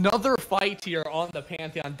another fight here on the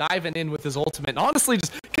Pantheon, diving in with his ultimate, and honestly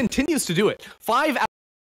just continues to do it. 5 out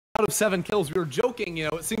of 7 kills. We were joking, you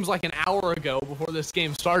know, it seems like an hour ago before this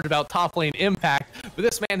game started about top lane impact, but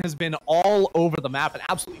this man has been all over the map and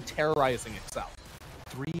absolutely terrorizing Excel.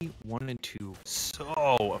 3, 1, and 2. So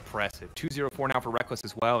oppressive. 2-0-4 now for Rekkles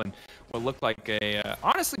as well, and what looked like a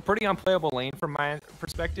honestly pretty unplayable lane from my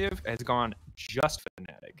perspective has gone just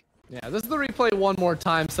Fnatic. Yeah, this is the replay one more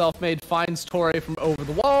time. Selfmade finds Torre from over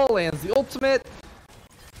the wall, lands the ultimate.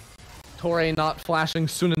 Torre not flashing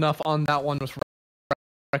soon enough on that one with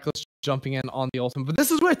Rekkles jumping in on the ultimate. But this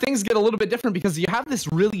is where things get a little bit different because you have this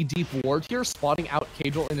really deep ward here spotting out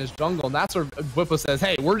Caedrel in his jungle, and that's where Bwipo says,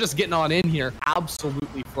 hey, we're just getting on in here.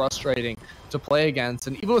 Absolutely frustrating to play against.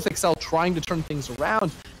 And even with Excel trying to turn things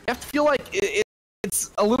around, you have to feel like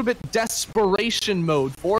it's a little bit desperation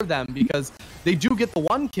mode for them because they do get the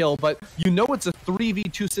 1 kill, but you know it's a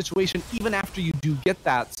 3v2 situation even after you do get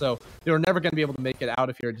that. So they were never going to be able to make it out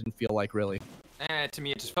of here. It didn't feel like, really. To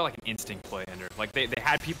me, it just felt like an instinct play ender. Like, they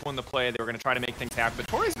had people in the play. They were going to try to make things happen. But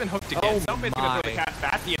Tori's been hooked again. Selfmade's going to throw the cat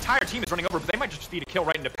fast. The entire team is running over, but they might just feed a kill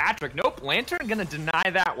right into Patrik. Nope, Lantern going to deny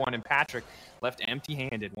that one, and Patrik left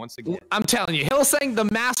empty-handed once again. I'm telling you, Hylissang, the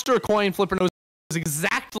master coin flipper, knows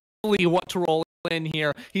exactly what to roll in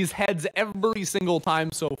here. He's heads every single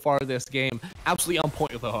time so far this game. Absolutely on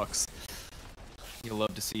point with the hooks. You'll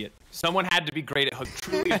love to see it. Someone had to be great at hook.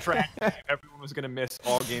 Truly attractive. Everyone was going to miss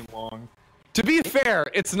all game long. To be fair,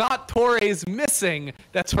 it's not Torres missing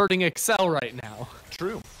that's hurting Excel right now.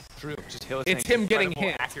 True. Just Hylissang's it's him getting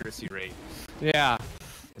hit. Accuracy rate. Yeah.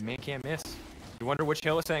 The man can't miss. You wonder which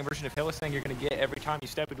Hylissang version of Hylissang you're going to get every time you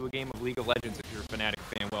step into a game of League of Legends if you're a Fnatic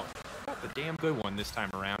fan. Well, the damn good one this time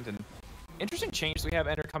around. And interesting change we have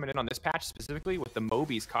Ender coming in on this patch specifically with the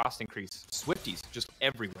Moby's cost increase. Swifties just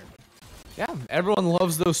everywhere. Yeah, everyone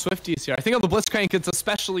loves those Swifties here. I think on the Blitzcrank it's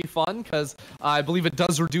especially fun because I believe it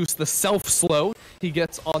does reduce the self-slow he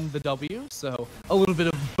gets on the W, so a little bit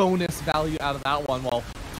of bonus value out of that one, while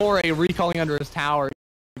Torre recalling under his tower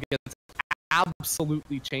gets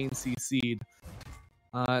absolutely chain CC'd.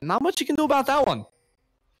 Not much you can do about that one,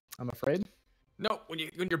 I'm afraid. No, when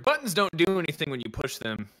your buttons don't do anything when you push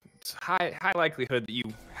them, it's high likelihood that you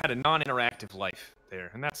had a non-interactive life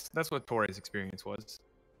there, and that's what Torre's experience was.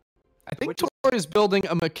 I think Torre is building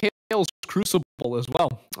a Mikhail's Crucible as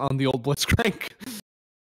well on the old Blitzcrank.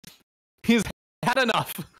 He's had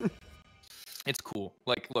enough. It's cool.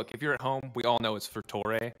 Like, look, if you're at home, we all know it's for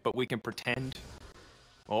Torre, but we can pretend,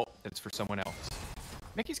 well, it's for someone else.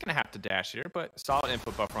 Mickey's going to have to dash here, but solid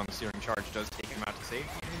input buffer on the Searing Charge does take him out to safety.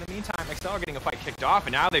 In the meantime, Excel are getting a fight kicked off,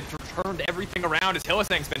 and now they've turned everything around as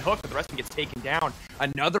Hylissang's been hooked, but the rest of him gets taken down.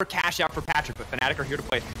 Another cash out for Patrik, but Fnatic are here to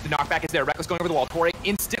play. The knockback is there. Rekkles going over the wall. Torre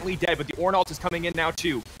instantly dead, but the Ornalt is coming in now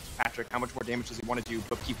too. Patrik, how much more damage does he want to do?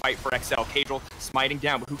 But key fight for Excel. Caedrel smiting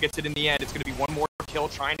down, but who gets it in the end? It's going to be one more kill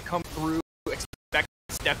trying to come through. Expect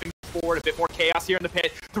stepping forward, a bit more chaos here in the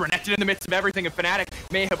pit. Threnected in the midst of everything, and Fnatic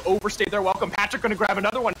may have overstayed their welcome. Patrik going to grab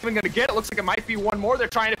another one. Even going to get it. Looks like it might be one more. They're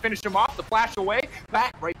trying to finish him off. The flash away.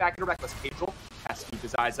 Right back into Rekkles. Caedrel has to keep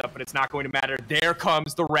his eyes up, but it's not going to matter. There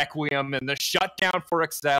comes the Requiem and the shutdown for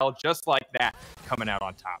Excel, just like that, coming out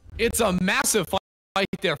on top. It's a massive fight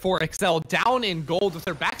there for Excel, down in gold with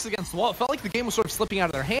their backs against the wall. It felt like the game was sort of slipping out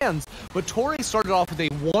of their hands, but Torre started off with a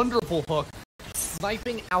wonderful hook,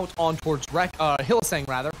 sniping out on towards Hylissang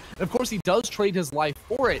rather. And of course he does trade his life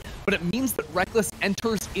for it, but it means that Rekkles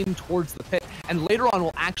enters in towards the pit, and later on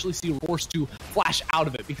we'll actually see Roars 2 flash out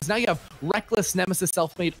of it, because now you have Rekkles, Nemesis,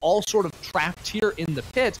 Selfmade all sort of trapped here in the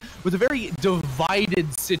pit with a very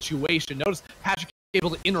divided situation. Notice Patrik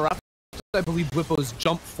able to interrupt, I believe, Bwipo's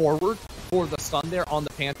jump forward for the stun there on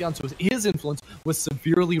the Pantheon, so his influence was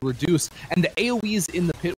severely reduced, and the AoEs in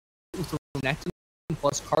the pit with Renekton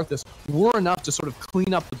plus Karthus were enough to sort of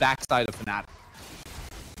clean up the backside of Fnatic.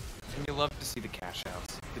 And you love to see the cash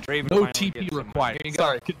outs. The Draven no TP required.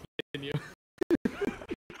 Sorry, continue.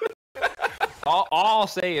 all I'll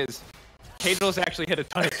say is Caedrel's actually hit a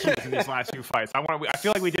ton of kills in these last few fights. I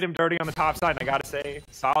feel like we did him dirty on the top side, and I gotta say,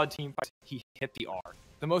 solid team fights. He hit the R.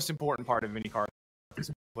 The most important part of any card is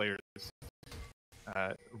players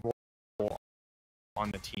role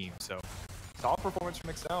on the team. So solid performance from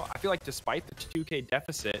Excel. I feel like despite the 2K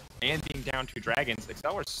deficit and being down 2 dragons,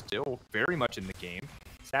 Excel are still very much in the game.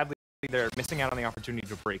 Sadly, they're missing out on the opportunity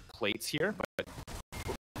to break plates here, but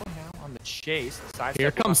now on the chase. The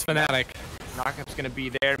here comes Fnatic. Knockup's going to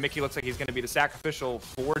be there. Mickey looks like he's going to be the sacrificial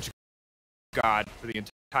Forge God for the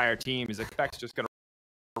entire team. His effect's just going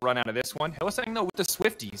to run out of this one. Hylissang, though, with the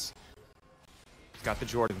Swifties. He's got the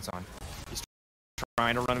Jordans on. He's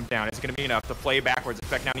trying to run him down. It's going to be enough to play backwards.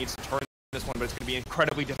 Effect now needs to turn this one, but it's going to be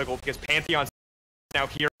incredibly difficult because Pantheon's now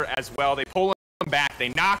here as well. They pull him back. They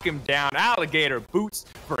knock him down. Alligator boots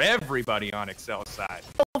for everybody on Excel's side.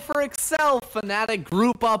 Well, for Excel, Fnatic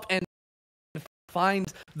group up and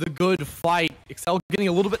find the good fight. Excel getting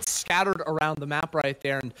a little bit scattered around the map right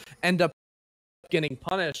there and end up getting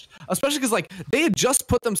punished, especially because like they had just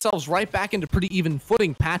put themselves right back into pretty even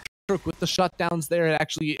footing. Patrik with the shutdowns there had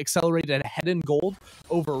actually accelerated ahead in gold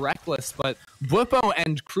over Rekkles, but Bwipo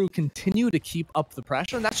and crew continue to keep up the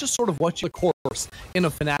pressure, and that's just sort of what you course in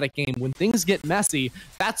a Fnatic game. When things get messy,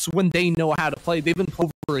 that's when they know how to play. They've been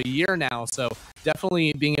over a year now, so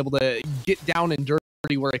definitely being able to get down and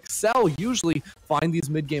dirty where Excel usually find these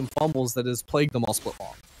mid-game fumbles that has plagued them all split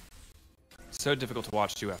long. So difficult to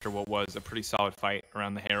watch too after what was a pretty solid fight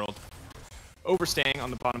around the Herald. overstaying on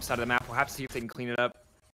the bottom side of the map. We'll have to see if they can clean it up.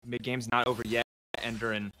 Mid-game's not over yet,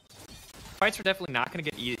 Ender, and fights are definitely not going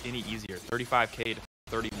to get any easier. 35k to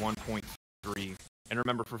 31.3. And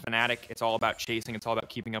remember, for Fnatic, it's all about chasing. It's all about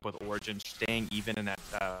keeping up with Origin, staying even in that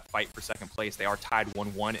fight for second place. They are tied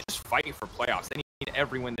 1-1 and just fighting for playoffs. They need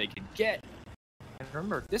every win they can get. And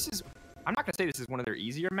remember, I'm not going to say this is one of their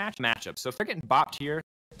easier matchups. So if they're getting bopped here,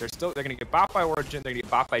 they're going to get bopped by Origin. They're going to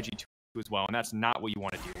get bopped by G2 as well. And that's not what you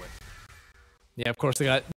want to deal with. Yeah, of course, they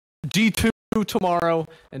got G2 tomorrow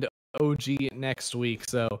and OG next week.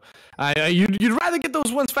 So you'd rather get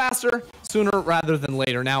those wins faster, sooner rather than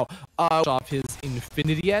later. Now, off his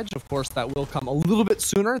Infinity Edge, of course, that will come a little bit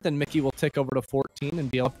sooner. Then Mickey will tick over to 14 and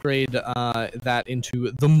be able to upgrade that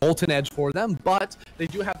into the Molten Edge for them. But they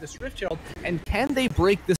do have this Rift Herald, and can they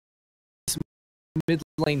break this mid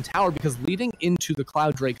lane tower? Because leading into the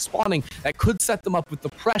Cloud Drake spawning, that could set them up with the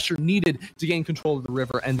pressure needed to gain control of the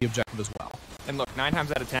river and the objective as well. And look, 9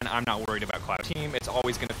 times out of 10, I'm not worried about Cloud Team. It's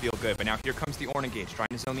always going to feel good. But now here comes the Ornn engage, trying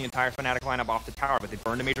to zone the entire Fnatic lineup off the tower, but they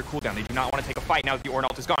burned a major cooldown. They do not want to take a fight now that the Ornn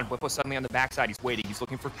ult is gone. Bwipo suddenly on the backside. He's waiting. He's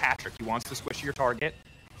looking for Patrik. He wants to squish your target.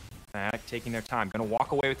 Fnatic taking their time. Going to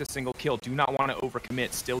walk away with a single kill. Do not want to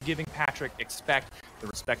overcommit. Still giving Patrik the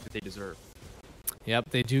respect that they deserve.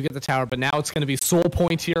 Yep, they do get the tower, but now it's going to be soul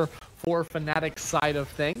point here for Fnatic's side of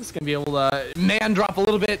things. Going to be able to man drop a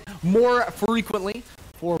little bit more frequently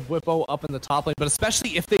for Bwipo up in the top lane, but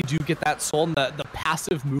especially if they do get that soul and the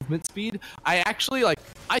passive movement speed, I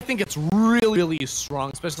think it's really, really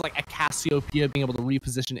strong, especially like a Cassiopeia being able to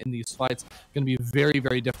reposition in these fights. Going to be very,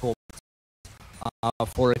 very difficult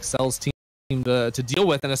for Excel's team to deal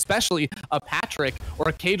with, and especially a Patrik or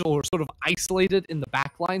a Caedrel who are sort of isolated in the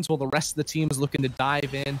back lines while the rest of the team is looking to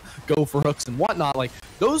dive in, go for hooks and whatnot. Like,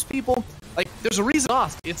 those people, like, there's a reason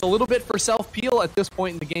lost. It's a little bit for self-peel at this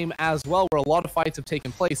point in the game as well, where a lot of fights have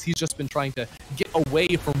taken place. He's just been trying to get away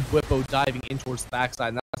from Bwipo diving in towards the backside,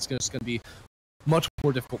 and that's just going to be much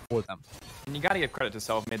more difficult for them. And you got to give credit to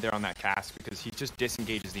Selfmade there on that cast, because he just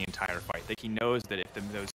disengages the entire fight. Like, he knows that if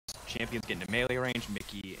those champions get into melee range,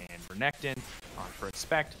 Mickey and Renekton for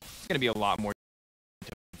Expect, it's going to be a lot more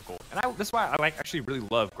difficult. And that's why I actually really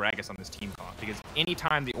love Gragas on this team comp, because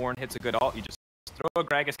anytime the Ornn hits a good ult, you just throw a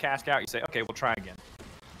Gragas cast out, you say, okay, we'll try again.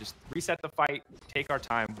 Just reset the fight, take our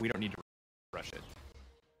time, we don't need to rush it.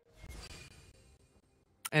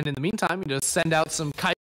 And in the meantime, you just send out some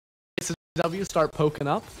W, start poking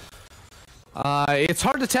up. It's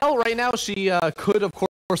hard to tell right now. She could, of course,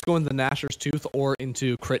 go into the Nashor's Tooth or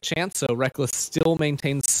into Crit Chance, so Rekkles still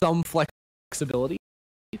maintains some flexibility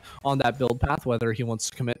on that build path, whether he wants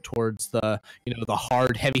to commit towards the the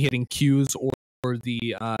hard, heavy-hitting Qs or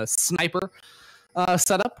the sniper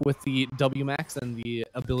setup with the W max and the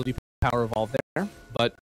ability power evolve there.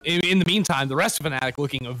 But in the meantime, the rest of Fnatic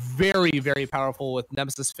looking very, very powerful, with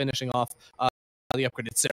Nemesis finishing off the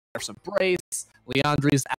upgraded Seraph's Embrace,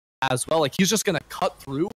 Leandri's as well. Like, he's just going to cut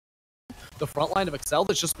through the front line of Excel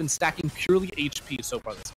that's just been stacking purely HP so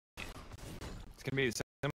far this game. It's going to be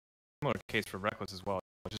a similar case for Rekkles as well.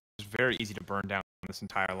 It's just very easy to burn down this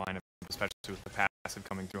entire lineup, especially with the passive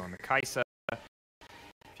coming through on the Kai'Sa. A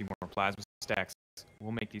few more plasma stacks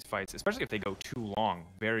will make these fights, especially if they go too long,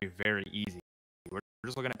 very, very easy. We're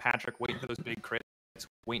just looking at Patrik, waiting for those big crits,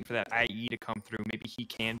 waiting for that IE to come through. Maybe he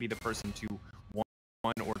can be the person to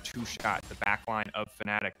one or two shot the back line of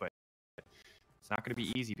Fnatic, but it's not going to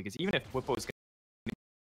be easy, because even if Bwipo is going to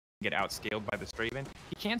get outscaled by the Straven,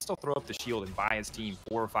 he can still throw up the shield and buy his team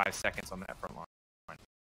 4 or 5 seconds on that front line.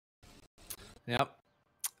 Yep.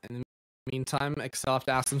 In the meantime, Excel have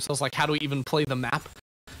to ask themselves, like, how do we even play the map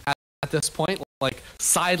at this point? Like,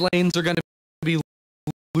 side lanes are going to be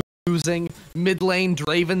losing. Mid lane,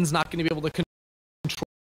 Draven's not going to be able to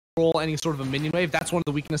control any sort of a minion wave. That's one of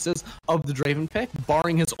the weaknesses of the Draven pick.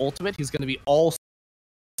 Barring his ultimate, he's going to be all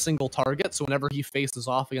single target, so whenever he faces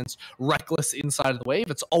off against Rekkles inside of the wave,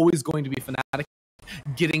 it's always going to be Fnatic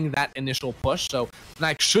getting that initial push. So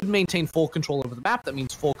Fnatic should maintain full control over the map. That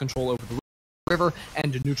means full control over the river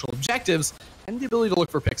and neutral objectives, and the ability to look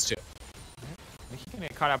for picks too. He can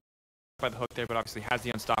get caught out by the hook there, but obviously has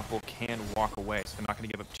the unstoppable, can walk away, so they're not going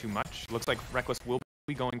to give up too much. Looks like Rekkles will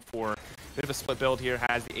be going for a bit of a split build here,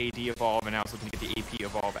 has the AD evolve, and now is looking to get the AP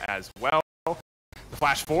evolve as well. The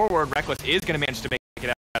flash forward, Rekkles is going to manage to make it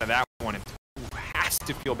out of that one. It has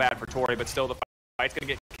to feel bad for Tori, but still the fight's going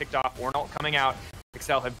to get kicked off. Ornn ult coming out.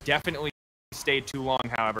 Excel have definitely stayed too long,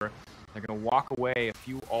 however. They're going to walk away. A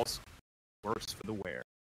few ults worse for the wear.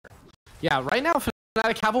 Yeah, right now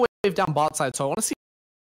Fnatic have a wave down bot side, so I want to see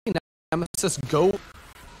Nemesis go.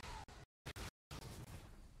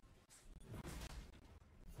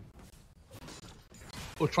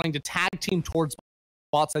 trying to tag team towards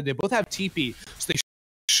bot side. They both have TP, so they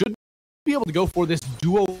should be able to go for this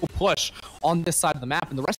duo push on this side of the map.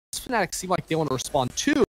 And the rest of Fnatic seem like they want to respond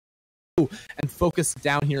too and focus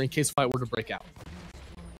down here in case fight were to break out.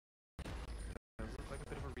 Looks like a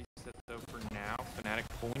bit of a reset though for now. Fnatic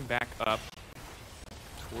pulling back up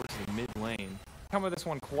towards the mid lane. Come with this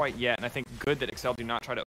one quite yet, and I think good that Excel do not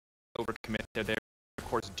try to overcommit. They, of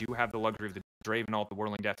course, do have the luxury of the Draven ult, the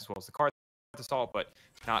Whirling Death, as well as the Card Assault, but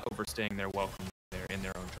not overstaying their welcome there in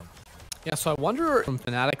their own jungle. Yeah, so I wonder from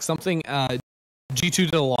Fnatic, something G2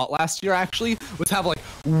 did a lot last year actually, was have like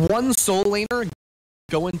one soul laner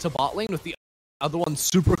go into bot lane with the other one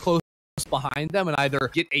super close behind them and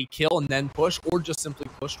either get a kill and then push or just simply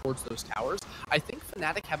push towards those towers. I think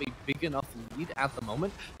Fnatic have a big enough lead at the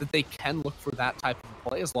moment that they can look for that type of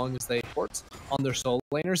play as long as they ports on their solo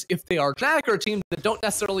laners. If they are Fnatic or a team that don't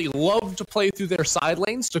necessarily love to play through their side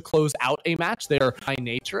lanes to close out a match, they're by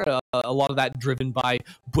nature a lot of that driven by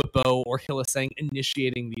Bwipo or Hylissang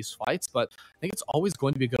initiating these fights, but I think it's always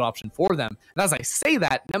going to be a good option for them. And as I say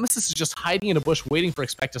that, Nemesis is just hiding in a bush waiting for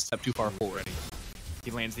Expect to step too far forward. He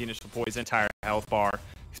lands the initial poison, entire health bar.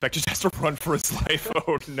 Expect just has to run for his life.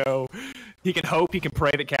 Oh no. He can hope, he can pray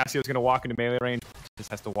that Cassio's going to walk into melee range. Just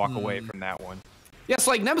has to walk away from that one. Yeah, so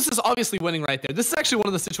like Nemesis obviously winning right there. This is actually one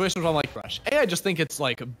of the situations where I'm like, Rush. I just think it's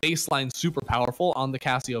like baseline super powerful on the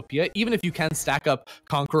Cassiopeia. Even if you can stack up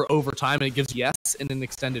Conqueror over time and it gives yes in an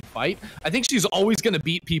extended fight, I think she's always going to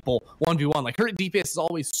beat people 1v1. Like her DPS is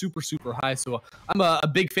always super, super high. So I'm a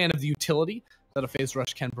big fan of the utility that a phase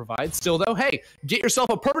rush can provide. Still though, hey, get yourself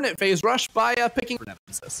a permanent phase rush by picking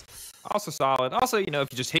Nemesis. Also solid. Also, you know, if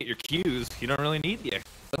you just hit your Qs, you don't really need the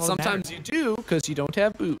extra. But sometimes you do because you don't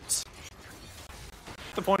have boots.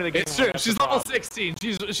 The point of the game. It's true. She's level 16.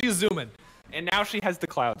 She's zooming. And now she has the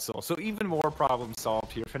Cloud Soul. So even more problem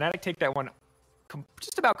solved here. Fnatic take that one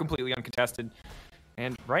just about completely uncontested.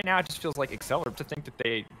 And right now it just feels like Excel to think that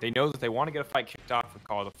they know that they want to get a fight kicked off with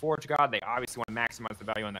Call of the Forge God. They obviously want to maximize the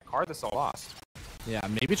value on that card. That's all lost. Yeah,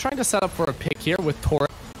 maybe trying to set up for a pick here with Tor.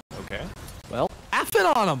 Okay. Well, F it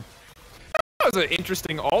on him. That was an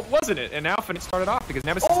interesting ult, wasn't it? And now Fnatic started off because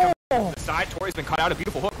Nemesis comes to the side. Tori's been caught out. A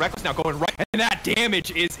beautiful hook. Rekkles now going right. And that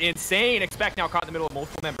damage is insane. Expect now caught in the middle of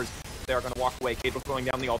multiple members. They are going to walk away. Caedrel throwing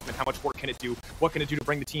down the ultimate. How much work can it do? What can it do to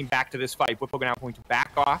bring the team back to this fight? Bwipo now going to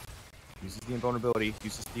back off. Uses the invulnerability,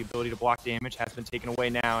 uses the ability to block damage, has been taken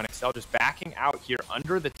away now, and Excel just backing out here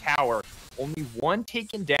under the tower. Only one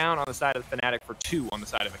taken down on the side of the Fnatic for two on the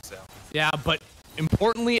side of Excel. Yeah, but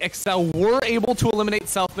importantly, Excel were able to eliminate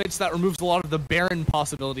Selfmade, so that removes a lot of the Baron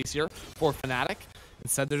possibilities here for Fnatic.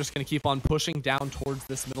 Instead, they're just going to keep on pushing down towards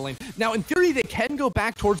this middle lane. Now, in theory, they can go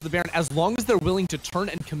back towards the Baron as long as they're willing to turn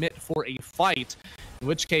and commit for a fight, in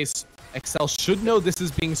which case, Excel should know this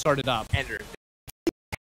is being started up. And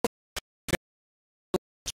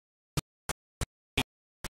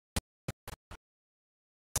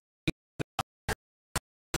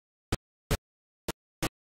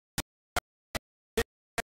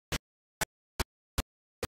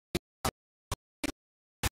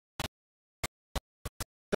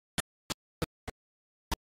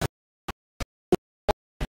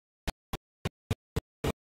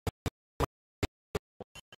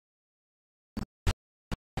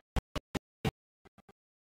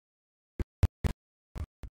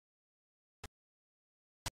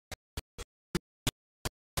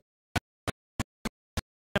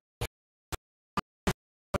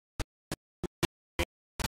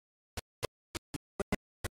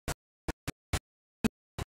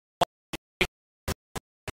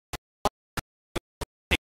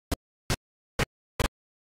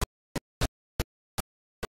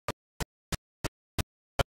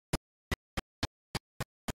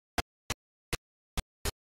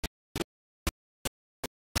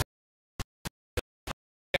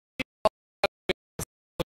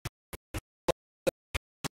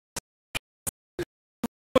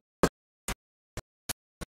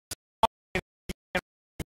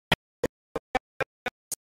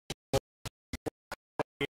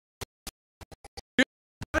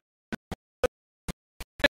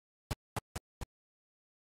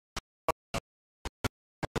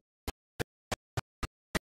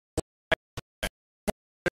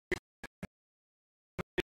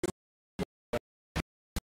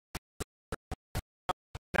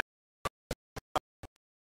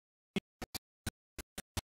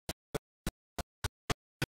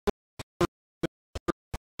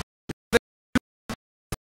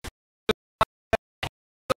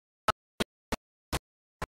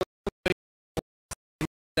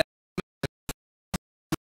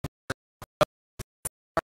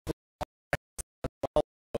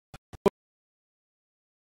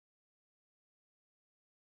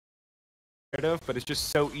of, but it's just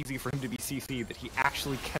so easy for him to be CC that he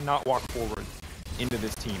actually cannot walk forward into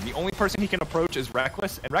this team. The only person he can approach is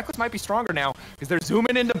Rekkles, and Rekkles might be stronger now because they're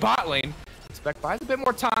zooming into bot lane. Expect buys a bit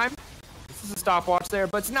more time. This is a stopwatch there,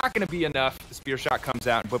 but it's not going to be enough. The spear shot comes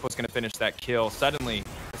out, and Bwipo's going to finish that kill. Suddenly,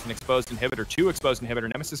 it's an exposed inhibitor, 2 exposed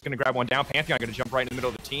inhibitor. Nemesis is going to grab one down. Pantheon going to jump right in the middle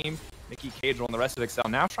of the team. Mickey, Caedrel, and the rest of Excel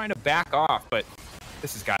now trying to back off, but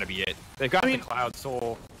this has got to be it. They've got the Cloud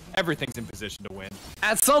Soul. Everything's in position to win.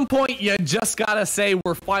 At some point, you just gotta say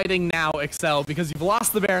we're fighting now, Excel, because you've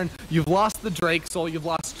lost the Baron, you've lost the Drake Soul, you've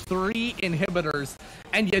lost 3 inhibitors,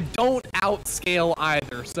 and you don't outscale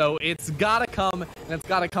either. So it's gotta come, and it's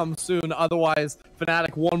gotta come soon. Otherwise,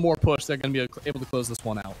 Fnatic, one more push, they're gonna be able to close this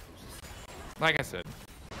one out. Like I said,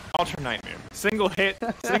 Ultra Nightmare. Single hit,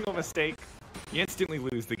 single mistake, you instantly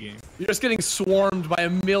lose the game. You're just getting swarmed by a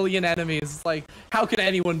million enemies. It's like, how can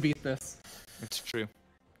anyone beat this? It's true.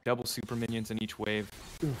 Double super minions in each wave.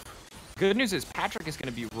 Oof. Good news is Patrik is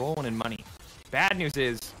going to be rolling in money. Bad news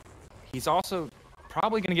is he's also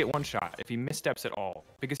probably going to get one shot if he missteps at all,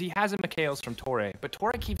 because he has a Michaels from Torre, but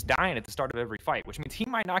Torre keeps dying at the start of every fight, which means he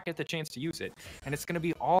might not get the chance to use it, and it's going to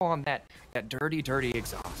be all on that dirty, dirty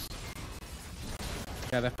exhaust.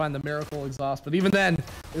 Yeah, they find the miracle exhaust, but even then,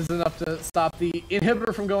 isn't enough to stop the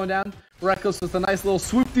inhibitor from going down. Rekkles with a nice little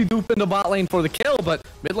swoop-de-doop into bot lane for the kill, but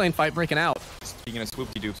mid lane fight breaking out. Speaking of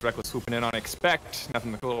swoop-de-doops, Rekkles swooping in on Expect.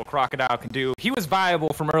 Nothing the little crocodile can do. He was viable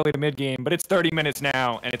from early to mid game, but it's 30 minutes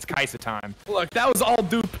now, and it's Kaisa time. Look, that was all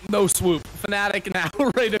dupe, no swoop. Fnatic now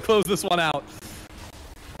ready to close this one out.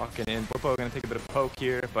 Walking in, Bwipo gonna take a bit of poke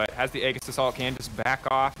here, but has the Aegis Assault, can just back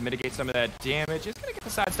off, mitigate some of that damage. It's gonna get the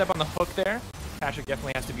sidestep on the hook there. Patrik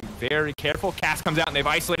definitely has to be very careful. Cass comes out and they've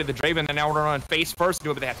isolated the Draven. They're now running on face first to do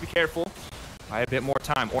it, but they have to be careful. By a bit more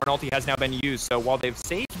time. Ornn ulti has now been used, so while they've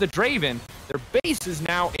saved the Draven, their base is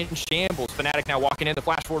now in shambles. Fnatic now walking in, the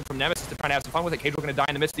flash forward from Nemesis to try to have some fun with it. Caedrel gonna die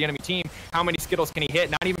in the midst of the enemy team. How many Skittles can he hit?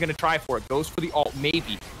 Not even gonna try for it. Goes for the ult,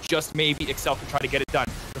 maybe. Just maybe Excel can try to get it done.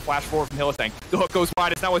 The flash forward from Hylissang. The hook goes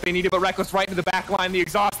wide, it's not what they needed, but Rekkles right into the back line. The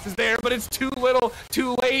exhaust is there, but it's too little,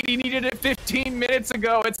 too late. He needed it 15 minutes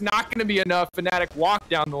ago. It's not gonna be enough. Fnatic walk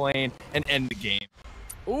down the lane and end the game.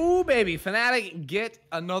 Ooh, baby, Fnatic get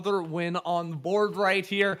another win on the board right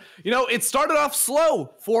here. You know, it started off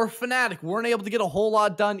slow for Fnatic. Weren't able to get a whole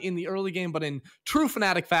lot done in the early game, but in true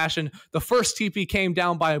Fnatic fashion, the first TP came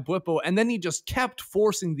down by a Bwipo, and then he just kept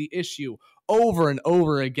forcing the issue over and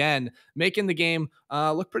over again, making the game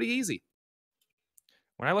look pretty easy.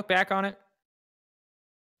 When I look back on it,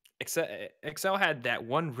 Excel had that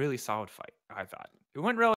one really solid fight, I thought. It went relatively